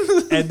Kane.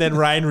 And then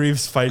Ryan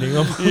Reeves fighting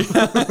him.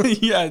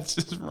 Yeah, it's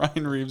just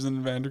Ryan Reeves and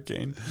Evander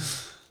Kane.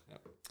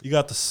 You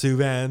got the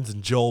Subans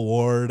and Joel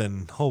Ward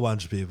and a whole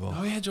bunch of people.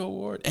 Oh, yeah, Joel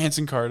Ward.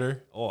 Anson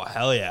Carter. Oh,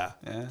 hell yeah.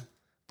 Yeah.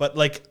 But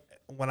like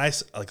when like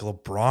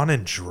LeBron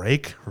and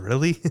Drake,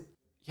 really?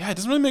 Yeah, it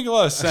doesn't really make a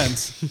lot of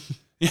sense.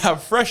 Yeah,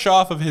 fresh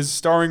off of his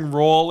starring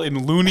role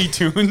in Looney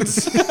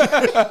Tunes.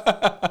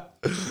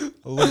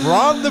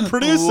 LeBron the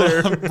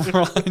producer.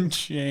 LeBron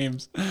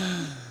James.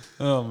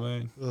 Oh,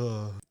 man.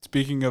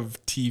 Speaking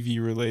of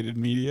TV-related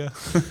media,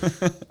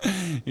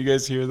 you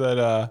guys hear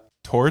that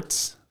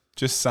Torts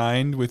just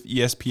signed with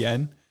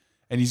ESPN,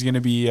 and he's going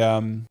to be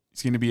an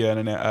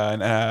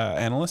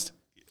analyst?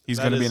 He's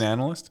going to be an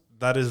analyst?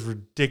 That is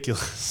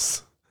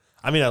ridiculous.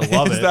 I mean, I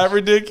love it. Is that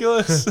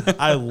ridiculous?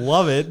 I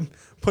love it.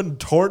 Putting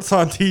Torts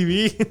on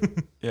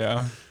TV.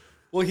 Yeah.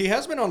 Well, he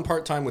has been on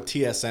part-time with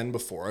TSN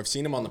before. I've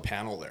seen him on the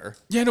panel there.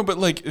 Yeah, no, but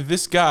like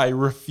this guy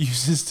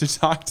refuses to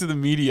talk to the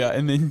media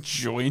and then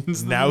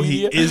joins the Now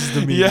media. he is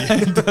the media.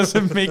 Yeah, it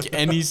doesn't make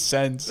any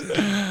sense.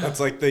 That's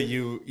like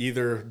you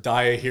either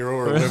die a hero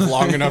or live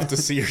long enough to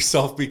see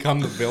yourself become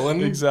the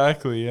villain.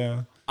 Exactly,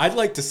 yeah. I'd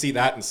like to see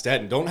that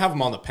instead. And don't have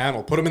him on the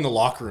panel. Put him in the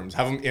locker rooms.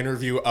 Have him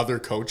interview other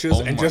coaches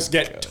and just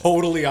get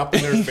totally up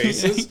in their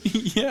faces.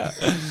 Yeah.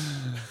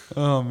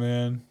 Oh,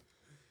 man.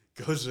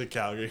 Goes to the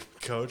Calgary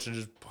coach and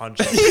just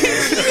punches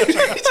him.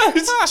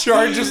 Just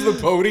charges the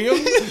podium.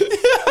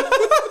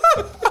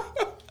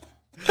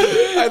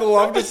 I'd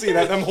love to see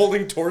that. Them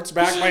holding Torts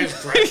back by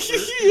his dress.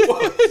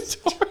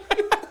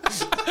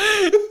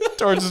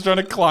 Torts is trying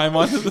to climb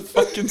onto the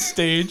fucking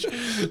stage.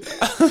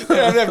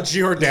 I'd have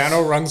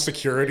Giordano run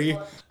security.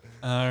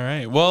 All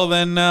right. Well,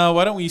 then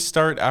why don't we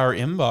start our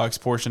inbox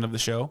portion of the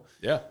show?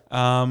 Yeah.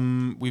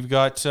 We've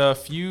got a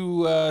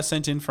few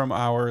sent in from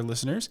our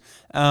listeners.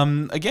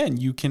 Again,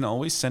 you can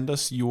always send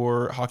us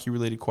your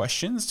hockey-related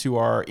questions to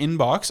our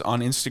inbox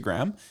on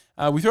Instagram.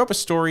 We throw up a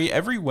story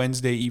every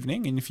Wednesday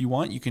evening, and if you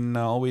want, you can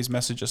always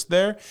message us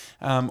there,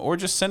 or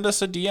just send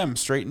us a DM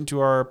straight into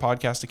our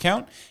podcast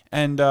account,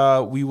 and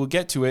we will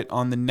get to it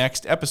on the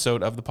next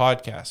episode of the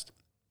podcast.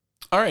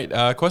 All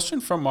right, question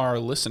from our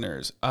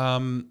listeners.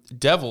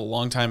 Devil,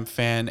 longtime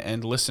fan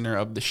and listener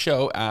of the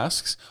show,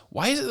 asks,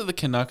 why is it that the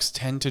Canucks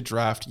tend to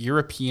draft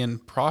European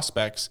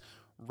prospects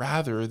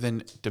rather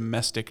than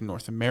domestic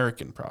North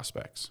American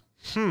prospects?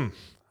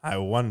 I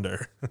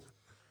wonder.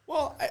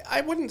 Well,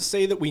 I wouldn't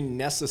say that we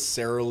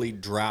necessarily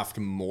draft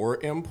more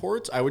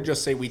imports. I would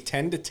just say we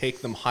tend to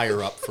take them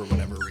higher up for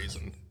whatever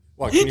reason.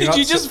 What, can Did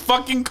you just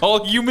fucking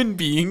call human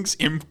beings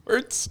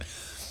imports?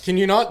 Can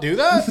you not do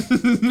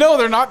that? No,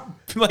 they're not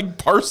like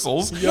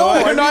parcels. No, I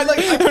they're mean, not.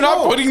 like, They're not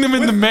no. putting them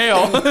in the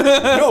mail.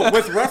 No,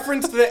 with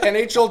reference to the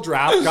NHL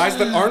draft, guys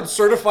that aren't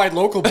certified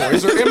local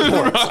boys are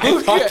imports.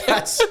 I thought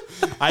that's...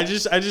 I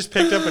just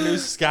picked up a new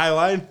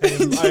Skyline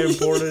and I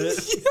imported it.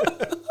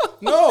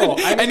 No.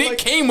 I mean, And it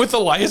came with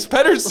Elias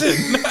Pettersson.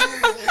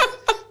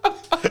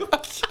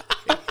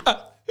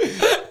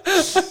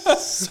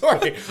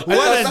 Sorry.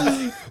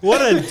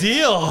 What a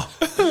deal.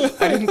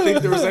 I didn't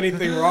think there was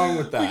anything wrong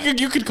with that.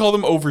 You could call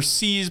them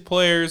overseas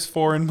players,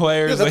 foreign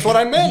players. Yeah, that's what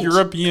I meant.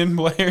 European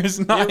players,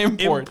 not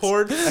imports.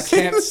 I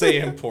can't say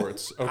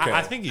imports. Okay.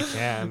 I think you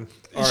can.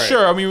 All right.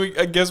 Sure, I mean,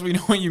 I guess we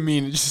know what you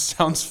mean. It just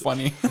sounds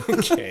funny.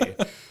 Okay.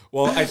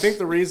 Well, I think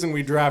the reason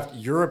we draft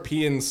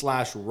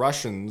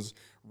European/Russians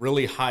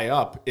really high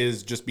up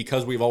is just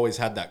because we've always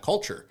had that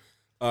culture.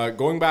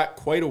 Going back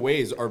quite a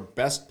ways, our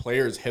best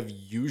players have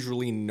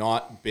usually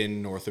not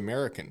been North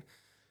American.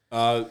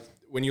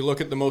 when you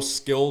look at the most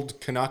skilled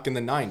Canuck in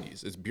the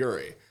 90s, it's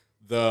Bure.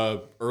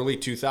 The early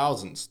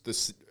 2000s,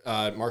 this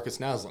Marcus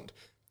Naslund.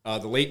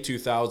 The late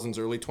 2000s,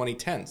 early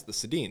 2010s, the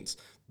Sedins.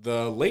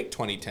 The late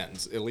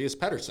 2010s, Elias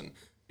Pettersson.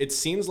 It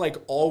seems like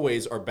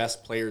always our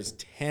best players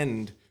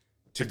tend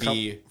to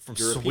be from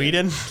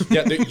European. Sweden.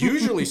 Yeah, they're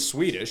usually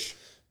Swedish.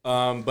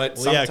 But Yeah,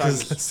 sometimes,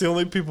 because that's the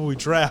only people we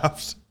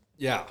draft.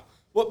 yeah.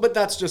 Well, but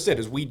that's just it.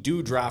 Is we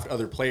do draft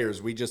other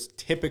players. We just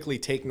typically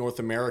take North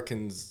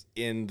Americans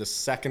in the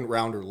second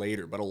round or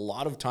later. But a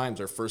lot of times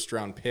our first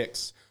round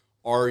picks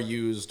are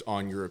used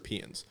on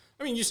Europeans.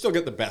 I mean, you still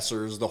get the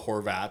Bessers, the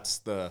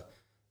Horvats, the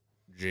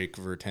Jake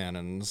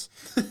Virtanens.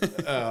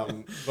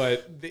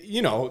 But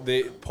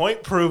they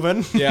Point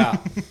proven. yeah.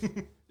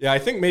 Yeah, I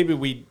think maybe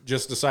we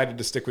just decided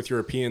to stick with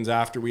Europeans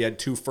after we had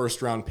 2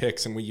 first-round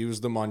picks, and we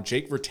used them on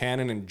Jake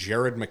Virtanen and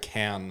Jared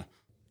McCann.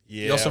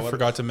 Yeah. You also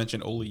forgot to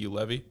mention Ole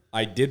Ulevy.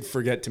 I did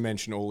forget to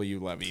mention Ole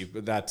Ulevy,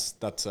 but that's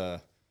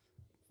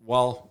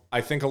well,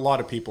 I think a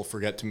lot of people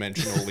forget to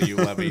mention Ole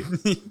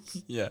Ulevy.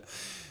 Yeah,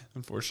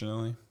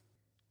 unfortunately.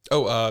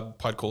 Oh,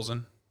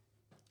 Podkolzin.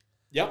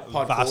 Yep,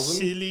 Pod Colson.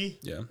 Vasily.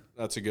 Yeah.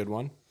 That's a good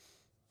one.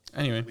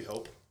 Anyway, We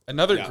hope.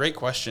 another Yeah. great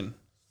question,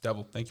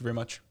 Devil. Thank you very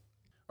much.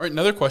 All right,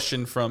 another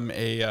question from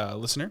a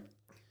listener.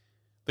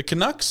 The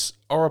Canucks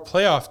are a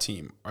playoff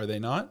team, are they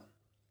not?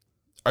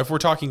 If we're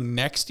talking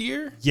next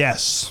year,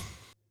 Yes.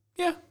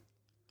 yeah,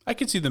 I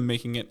could see them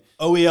making it.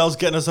 OEL's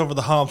getting us over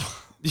the hump.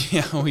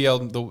 Yeah,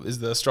 OEL is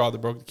the straw that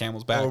broke the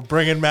camel's back. We're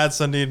bringing Matt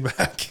Sundin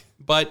back.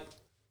 But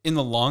in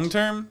the long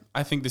term,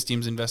 I think this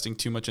team's investing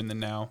too much in the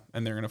now,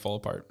 and they're going to fall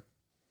apart.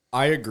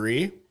 I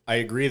agree. I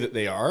agree that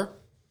they are,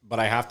 but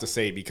I have to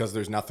say, because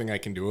there's nothing I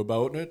can do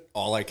about it,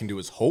 all I can do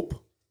is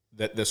hope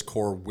that this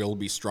core will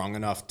be strong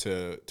enough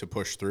to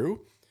push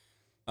through.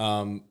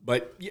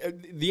 But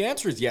the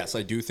answer is yes.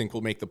 I do think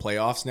we'll make the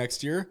playoffs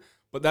next year,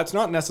 but that's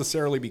not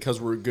necessarily because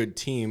we're a good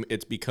team.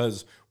 It's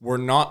because we're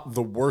not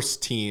the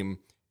worst team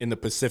in the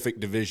Pacific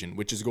Division,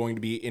 which is going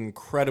to be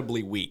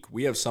incredibly weak.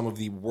 We have some of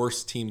the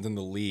worst teams in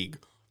the league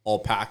all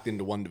packed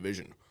into one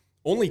division.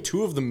 Only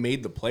 2 of them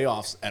made the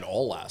playoffs at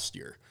all last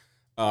year.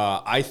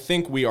 I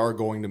think we are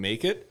going to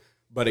make it,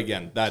 but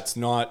again, that's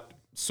not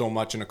so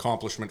much an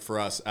accomplishment for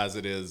us as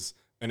it is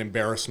an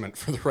embarrassment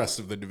for the rest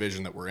of the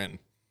division that we're in.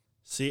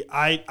 See,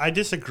 I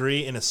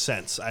disagree in a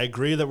sense. I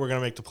agree that we're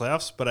going to make the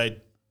playoffs, but I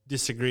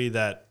disagree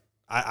that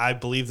I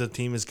believe the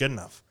team is good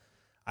enough.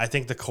 I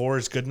think the core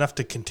is good enough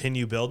to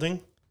continue building.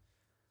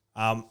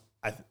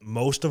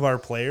 Most of our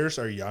players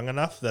are young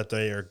enough that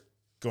they are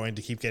going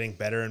to keep getting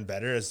better and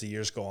better as the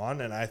years go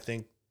on, and I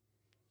think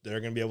they're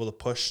going to be able to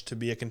push to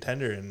be a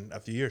contender in a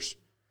few years.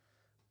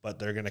 But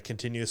they're going to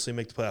continuously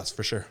make the playoffs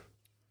for sure.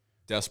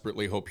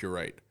 Desperately hope you're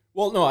right.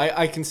 Well, no,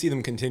 I can see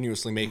them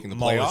continuously making the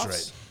I'm always playoffs.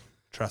 right.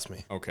 Trust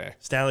me. Okay.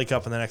 Stanley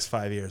Cup in the next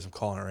 5 years. I'm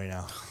calling it right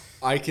now.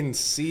 I can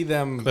see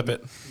them Clip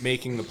it.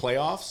 making the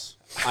playoffs.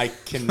 I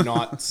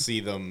cannot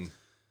see them.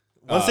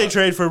 Once they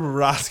trade for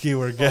Bobrovsky,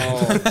 we're good.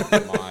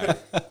 Oh, my.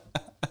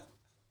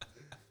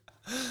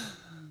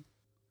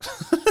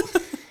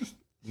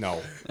 No.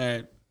 All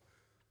right.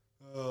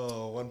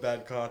 Oh, one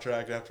bad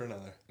contract after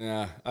another.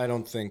 Yeah, I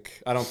don't think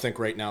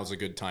right now is a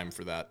good time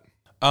for that.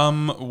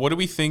 What do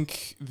we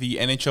think the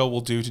NHL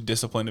will do to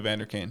discipline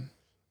Evander Kane?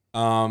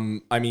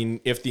 I mean,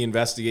 if the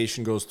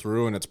investigation goes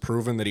through and it's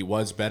proven that he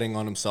was betting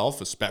on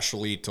himself,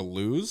 especially to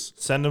lose,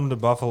 Send him to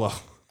Buffalo.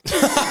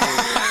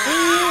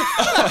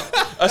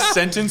 A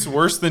sentence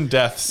worse than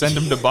death. Send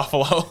him to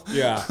Buffalo.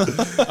 yeah,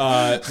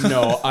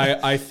 no,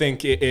 I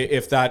think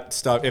if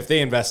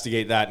they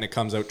investigate that and it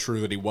comes out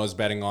true that he was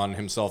betting on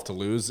himself to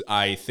lose,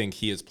 I think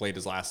he has played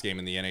his last game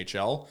in the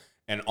NHL.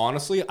 And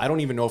honestly, I don't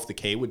even know if the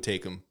K would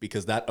take him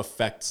because that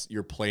affects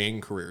your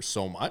playing career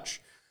so much.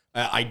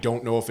 I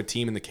don't know if a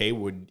team in the K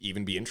would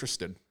even be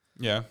interested.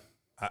 Yeah.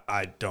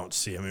 I don't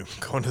see him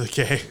going to the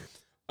K.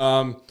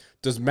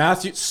 Does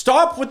Matthew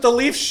stop with the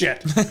Leaf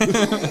shit?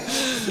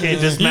 Okay,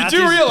 does You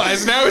Matthews, do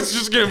realize now it's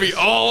just going to be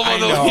all I about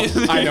the know.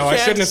 Leafs. I know. I You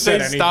shouldn't have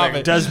said can't say stop anything.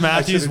 it. does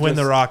Matthews should've win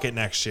the just- Rocket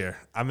next year?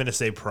 I'm going to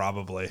say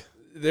probably.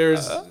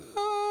 There's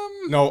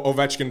no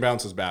Ovechkin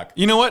bounces back.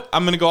 You know what?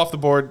 I'm going to go off the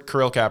board.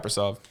 Kirill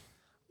Kaprizov.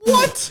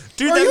 What?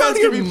 Dude, Are that you man's out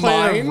of going to your be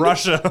playing in mind?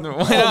 Russia. Why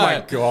Oh my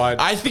not? god!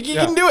 I think he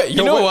Yeah. can do it.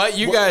 You know what?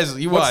 You guys,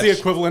 you What's watch. the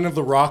equivalent of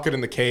the Rocket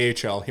in the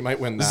KHL? He might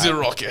win that. The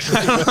Rocket.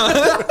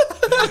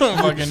 I don't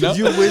fucking know.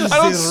 You win I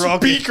don't the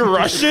Rocket. speak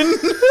Russian.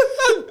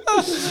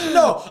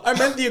 No, I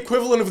meant the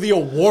equivalent of the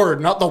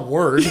award, not the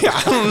word. Yeah,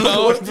 I don't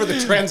know. Looking for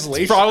the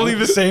translation. Probably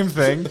the same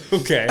thing.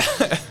 Okay.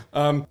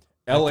 LA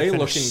finish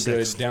looking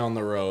sixth. good down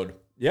the road.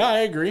 Yeah, I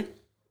agree.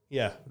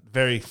 Yeah,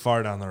 very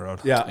far down the road.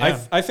 Yeah,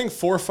 I think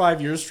 4 or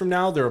 5 years from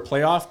now they're a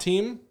playoff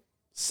team.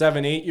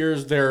 7, 8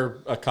 years they're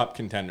a cup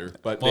contender.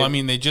 But Well, I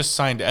mean, they just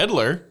signed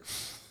Edler.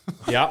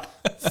 yeah.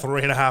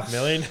 $3.5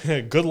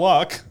 million. Good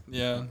luck.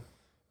 Yeah.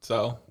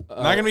 So, not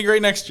going to be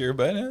great next year,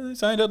 but they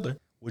signed Edler.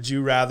 Would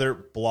you rather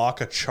block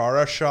a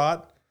Chara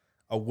shot,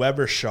 a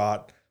Weber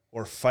shot,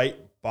 or fight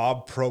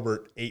Bob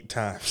Probert 8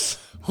 times?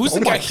 Who's the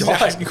Oh my guy who's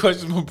God. asking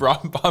questions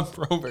about Bob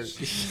Probert?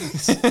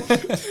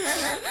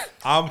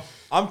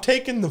 I'm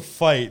taking the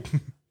fight.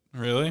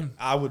 Really?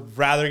 I would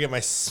rather get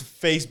my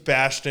face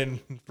bashed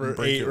in for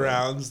Break 8 your leg.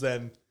 rounds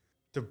than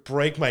to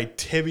break my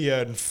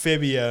tibia and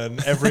fibia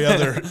and every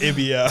other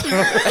ibia.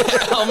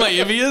 All my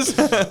ibias?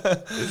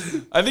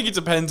 I think it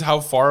depends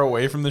how far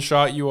away from the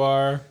shot you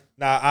are,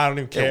 Nah, I don't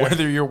even care.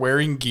 whether you're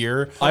wearing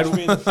gear. I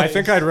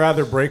think I'd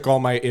rather break all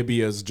my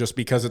ibias just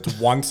because it's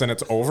once and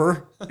it's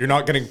over. You're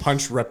not getting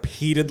punched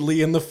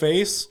repeatedly in the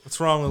face.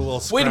 What's wrong with a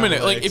little Wait a minute.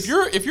 scrambled Like,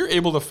 eggs? if you're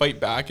able to fight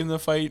back in the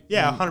fight,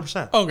 Yeah,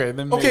 100%. okay,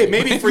 then Okay,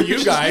 maybe for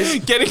you guys,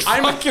 getting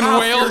I'm fucking half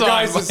wailed your on.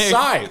 guys' like-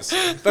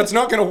 size. That's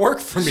not going to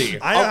work for me.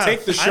 I'll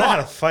take the I know how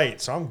to shot.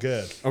 fight, so I'm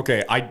good.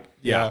 Okay,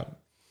 Yeah.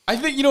 I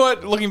think, you know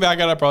what? Looking back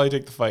at it, I'd probably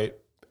take the fight.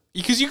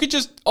 Because you could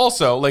just,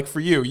 also, like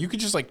for you could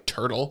just like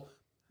turtle,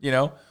 you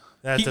know?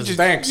 That He doesn't- just,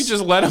 Thanks. You could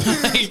just let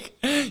him, like,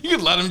 you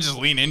could let him just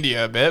lean into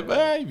you a bit,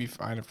 but you'd be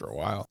fine after a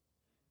while.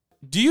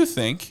 Do you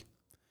think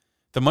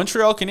the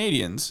Montreal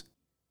Canadiens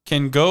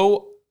can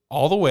go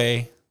all the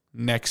way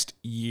next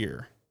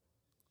year?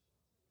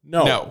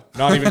 No,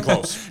 not even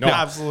close. No,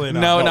 Absolutely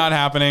not. No, not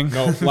happening.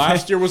 no.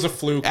 Last year was a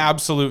fluke,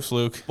 Absolute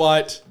fluke.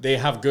 but they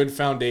have good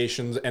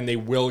foundations and they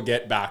will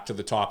get back to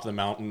the top of the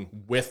mountain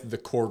with the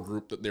core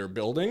group that they're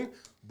building.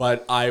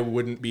 But I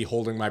wouldn't be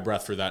holding my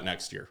breath for that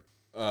next year.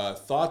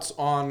 Thoughts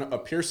on a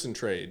Pearson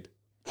trade?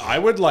 I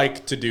would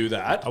like to do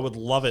that. I would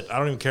love it. I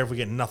don't even care if we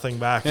get nothing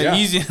back. Yeah.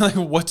 Easy. Like,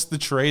 what's the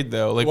trade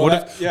though? Like, Well,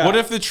 what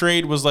if the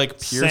trade was like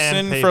Pearson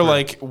Sandpaper. for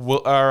like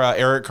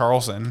Eric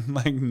Carlson?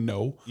 Like,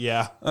 no,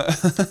 Yeah.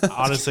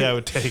 Honestly, I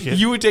would take it.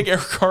 you would take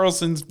Eric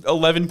Carlson's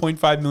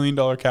 $11.5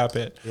 million cap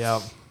hit,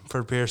 Yep.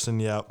 For Pearson,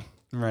 yep.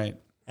 right?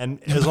 And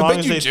as I long bet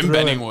as you they Jim threw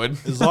Benning in, would.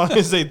 as long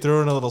as they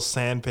threw in a little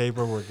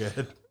sandpaper, we're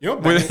good. You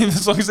know,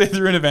 As long as they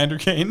threw in Evander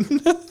Kane.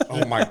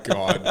 oh my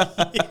god.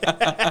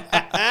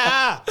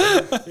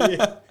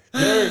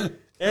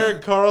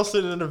 Eric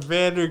Carlson and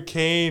Evander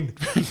Kane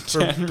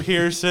for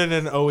Pearson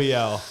and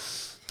OEL.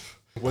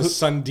 Was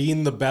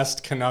Sundin the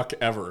best Canuck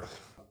ever?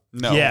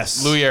 No,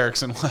 Yes. Louis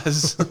Erickson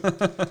was.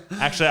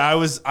 Actually, I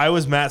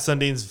was Matt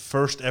Sundin's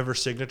first ever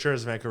signature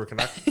as a Vancouver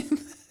Canuck.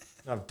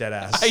 I'm dead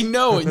ass. I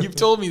know, and you've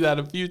told me that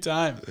a few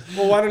times.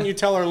 Well, why don't you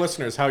tell our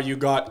listeners how you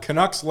got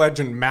Canucks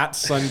legend Matt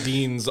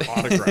Sundin's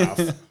autograph?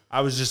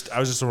 I was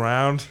just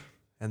around,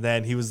 and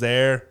then he was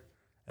there.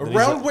 and then he's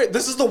Around like- wait,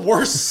 this is the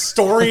worst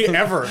story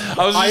ever.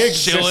 I was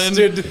just chilling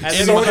existed, in and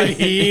so my- did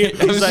he.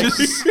 I was like-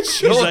 just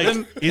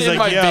chilling he's in like,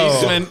 my "Yo."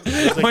 basement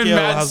like, when "Yo,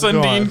 Matt how's it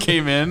going?" Sundin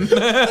came in. It's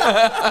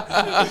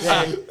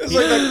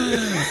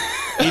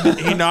like that.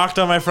 he knocked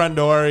on my front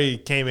door. He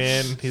came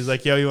in. He's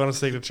like, "Yo, you want a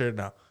signature?"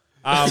 No.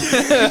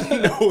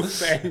 No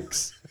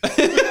thanks.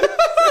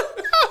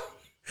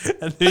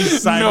 And then he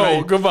signed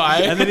No, my, goodbye.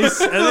 And then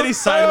he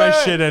signed my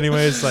shit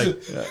anyways. Like,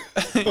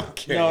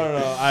 Okay.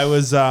 no. I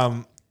was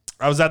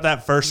at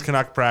that first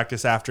Canuck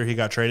practice after he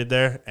got traded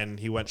there, and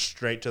he went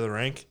straight to the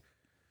rink.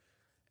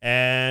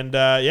 And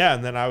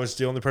and then I was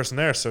the only person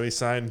there, so he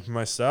signed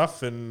my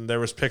stuff, and there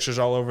was pictures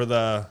all over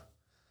the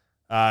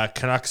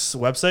Canucks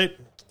website.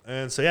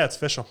 And so yeah, it's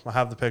official. I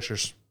have the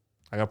pictures.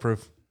 I got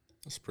proof.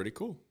 That's pretty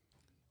cool.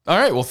 All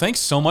right. Well, thanks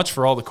so much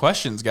for all the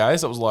questions,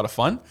 guys. That was a lot of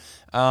fun.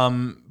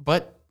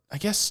 But I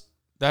guess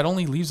that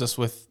only leaves us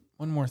with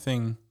one more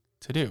thing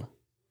to do.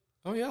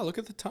 Oh yeah, look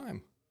at the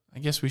time. I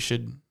guess we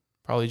should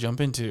probably jump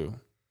into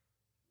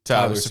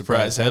Tyler's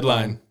surprise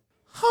headline.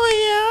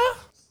 Oh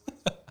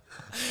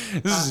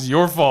This is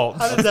your fault.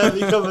 yeah, how did that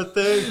become a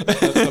thing?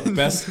 That's the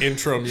best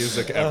intro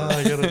music ever.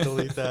 I gotta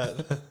delete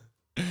that.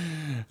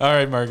 All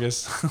right,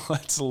 Marcus.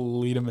 Let's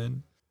lead him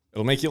in.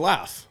 It'll make you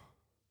laugh.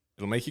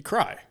 It'll make you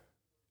cry.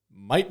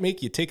 Might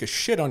make you take a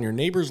shit on your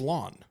neighbor's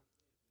lawn.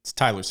 It's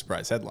Tyler's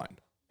surprise headline.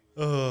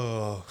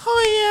 Oh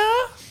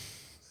yeah,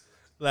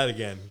 that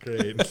again.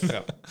 Great.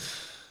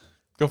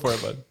 Go for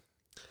it, bud.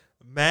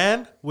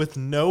 Man with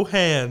no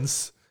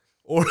hands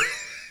or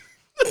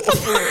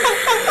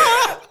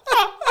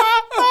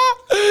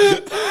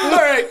All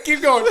right,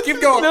 keep going.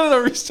 Keep going. No,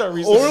 restart.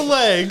 or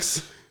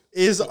legs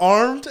is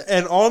armed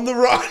and on the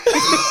run.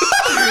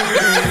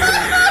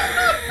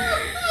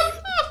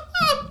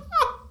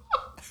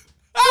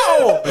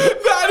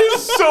 That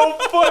is so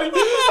funny.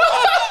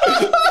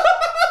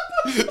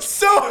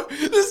 So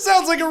this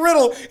sounds like a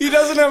riddle. He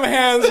doesn't have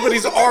hands, but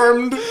he's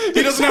armed.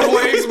 He doesn't have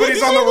legs, but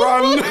he's on the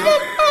run.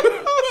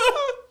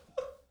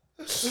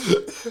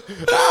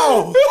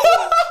 Ow!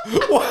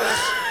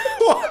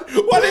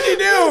 What did he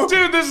do?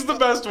 Dude, this is the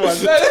best one.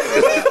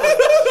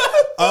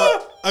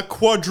 A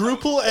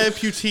quadruple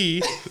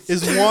amputee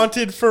is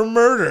wanted for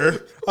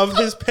murder of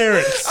his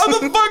parents. How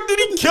the fuck did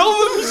he kill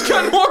them? He's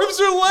got arms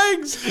or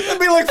legs. It'd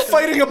be like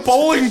fighting a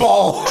bowling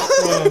ball.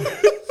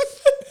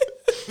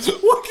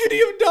 What could he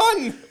have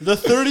done? The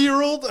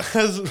 30-year-old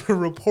has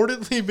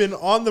reportedly been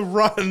on the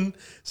run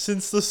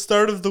since the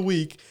start of the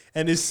week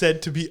and is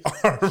said to be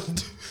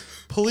armed.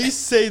 Police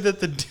say that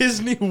the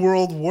Disney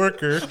World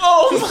worker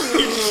Oh my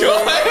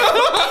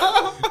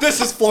god.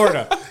 This is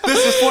Florida.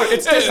 This is Florida.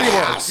 It's Disney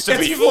World. has to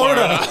It's be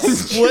Florida.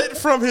 split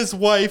from his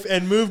wife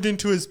and moved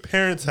into his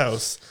parents'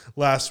 house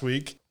last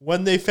week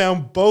when they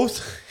found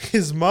both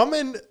his mom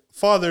and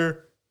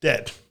father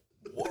dead.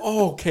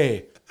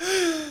 Okay.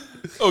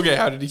 Okay,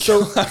 how did he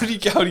kill? How did he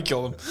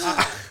kill him?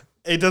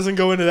 It doesn't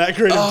go into that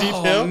great of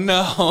detail. Oh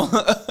no!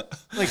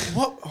 Like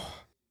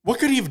what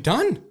could he have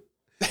done?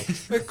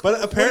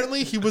 But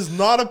apparently he was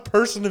not a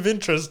person of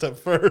interest at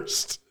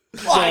first.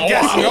 I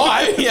guess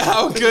not. Yeah,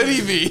 how could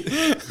he be?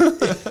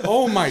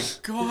 Oh my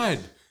god.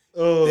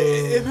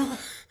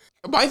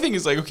 My thing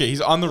is like, okay,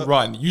 he's on the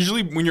run.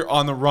 Usually, when you're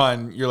on the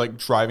run, you're like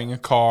driving a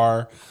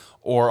car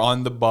or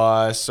on the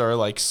bus or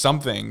like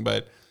something.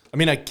 But I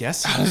mean, I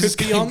guess how he does this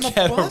could be guy on the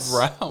get bus.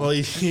 around? Well,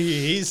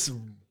 he's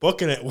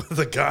booking it with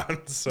a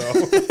gun, so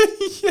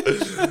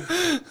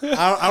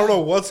I don't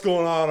know what's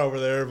going on over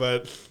there,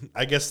 but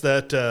I guess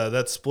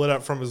that split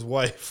up from his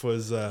wife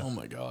was Oh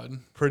my god!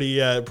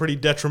 pretty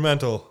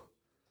detrimental.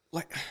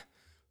 Like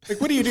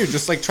what do you do?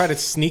 Just like try to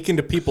sneak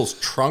into people's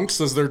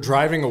trunks as they're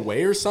driving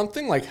away or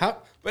something? Like how?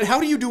 But how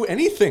do you do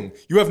anything?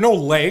 You have no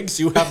legs.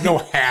 You have no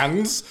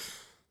hands.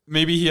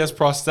 Maybe he has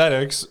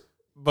prosthetics,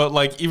 but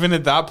like even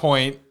at that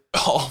point,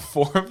 all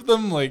four of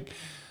them, like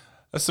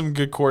that's some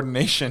good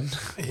coordination.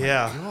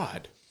 Yeah.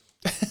 God.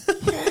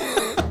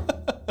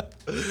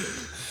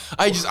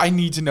 I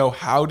need to know,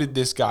 how did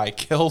this guy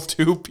kill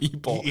two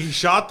people He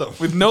shot them.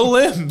 with no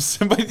limbs?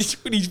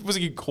 Was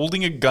he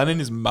holding a gun in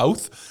his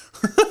mouth?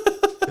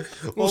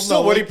 Well,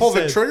 so what like he pulled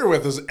you the said- trigger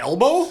with his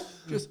elbow?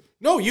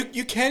 No,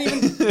 you can't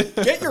even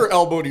get your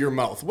elbow to your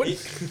mouth. What?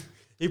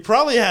 He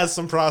probably has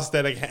some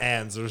prosthetic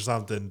hands or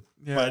something,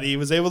 but he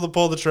was able to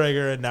pull the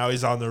trigger, and now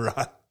he's on the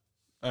run.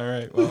 All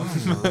right, well,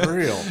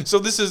 Real. so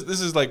this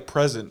is like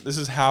present. This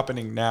is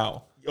happening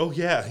now. Oh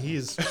yeah,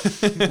 he's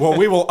Well,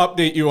 we will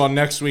update you on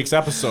next week's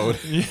episode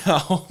Yeah,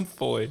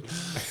 hopefully.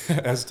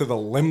 as to the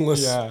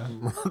limbless Yeah.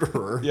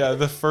 murderer. Yeah,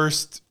 the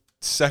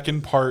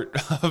second part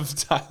of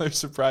Tyler's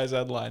surprise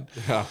headline.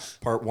 Yeah,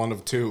 part 1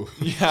 of 2.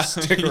 Yeah,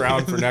 Stick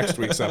around for next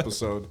week's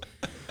episode.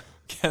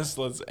 Guess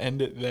let's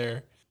end it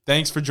there.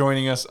 Thanks for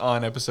joining us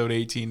on episode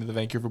 18 of the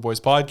Vancouver Boys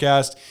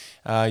Podcast.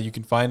 You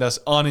can find us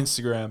on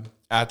Instagram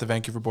at the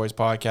Vancouver Boys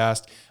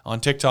Podcast,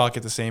 on TikTok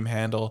at the same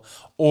handle,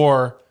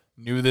 or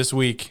new this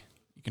week,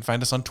 you can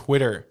find us on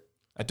Twitter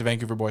at the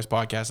Vancouver Boys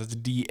Podcast. That's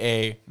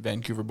DA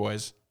Vancouver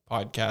Boys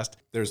Podcast.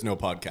 There's no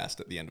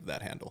podcast at the end of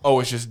that handle. Oh,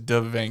 it's just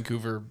the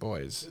Vancouver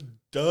Boys.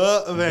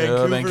 the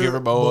Vancouver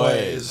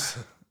Boys.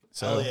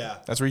 So Hell yeah.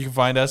 that's where you can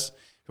find us. If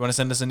you want to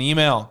send us an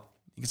email,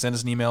 you can send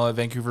us an email at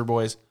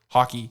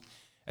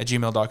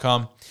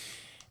vancouverboyshockey@gmail.com.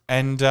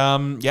 And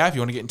yeah, if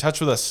you want to get in touch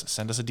with us,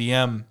 send us a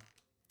DM.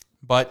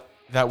 But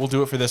that will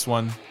do it for this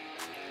one.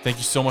 Thank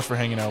you so much for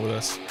hanging out with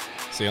us.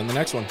 See you on the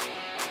next one.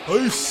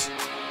 Peace.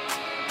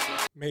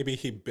 Maybe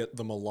he bit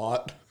them a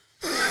lot.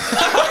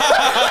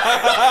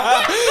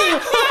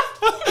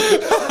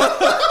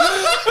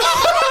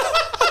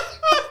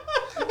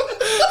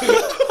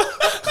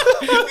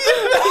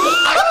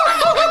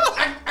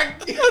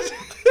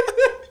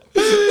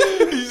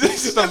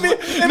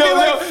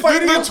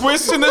 The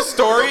twist in the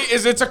story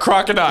is it's a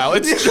crocodile.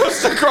 It's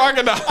just a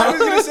crocodile. I was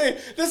gonna say,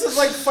 this is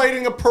like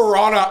fighting a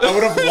piranha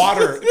out of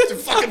water.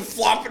 It's fucking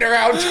flopping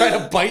around trying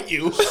to bite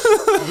you.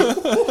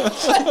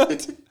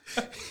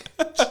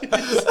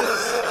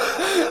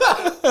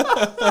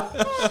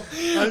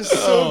 I'm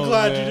so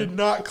glad you did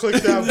not click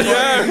that button.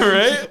 Yeah,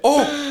 right?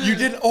 Oh, you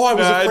did? Oh, I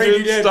was I afraid you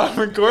didn't did. stop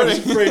recording. I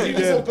was afraid you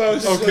did.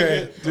 about to click Okay.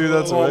 it. Dude,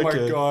 that's Oh my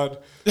wicked. god.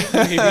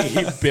 Maybe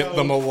he bit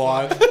them a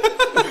lot.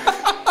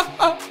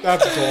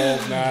 That's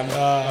gold, man.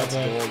 That's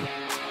gold.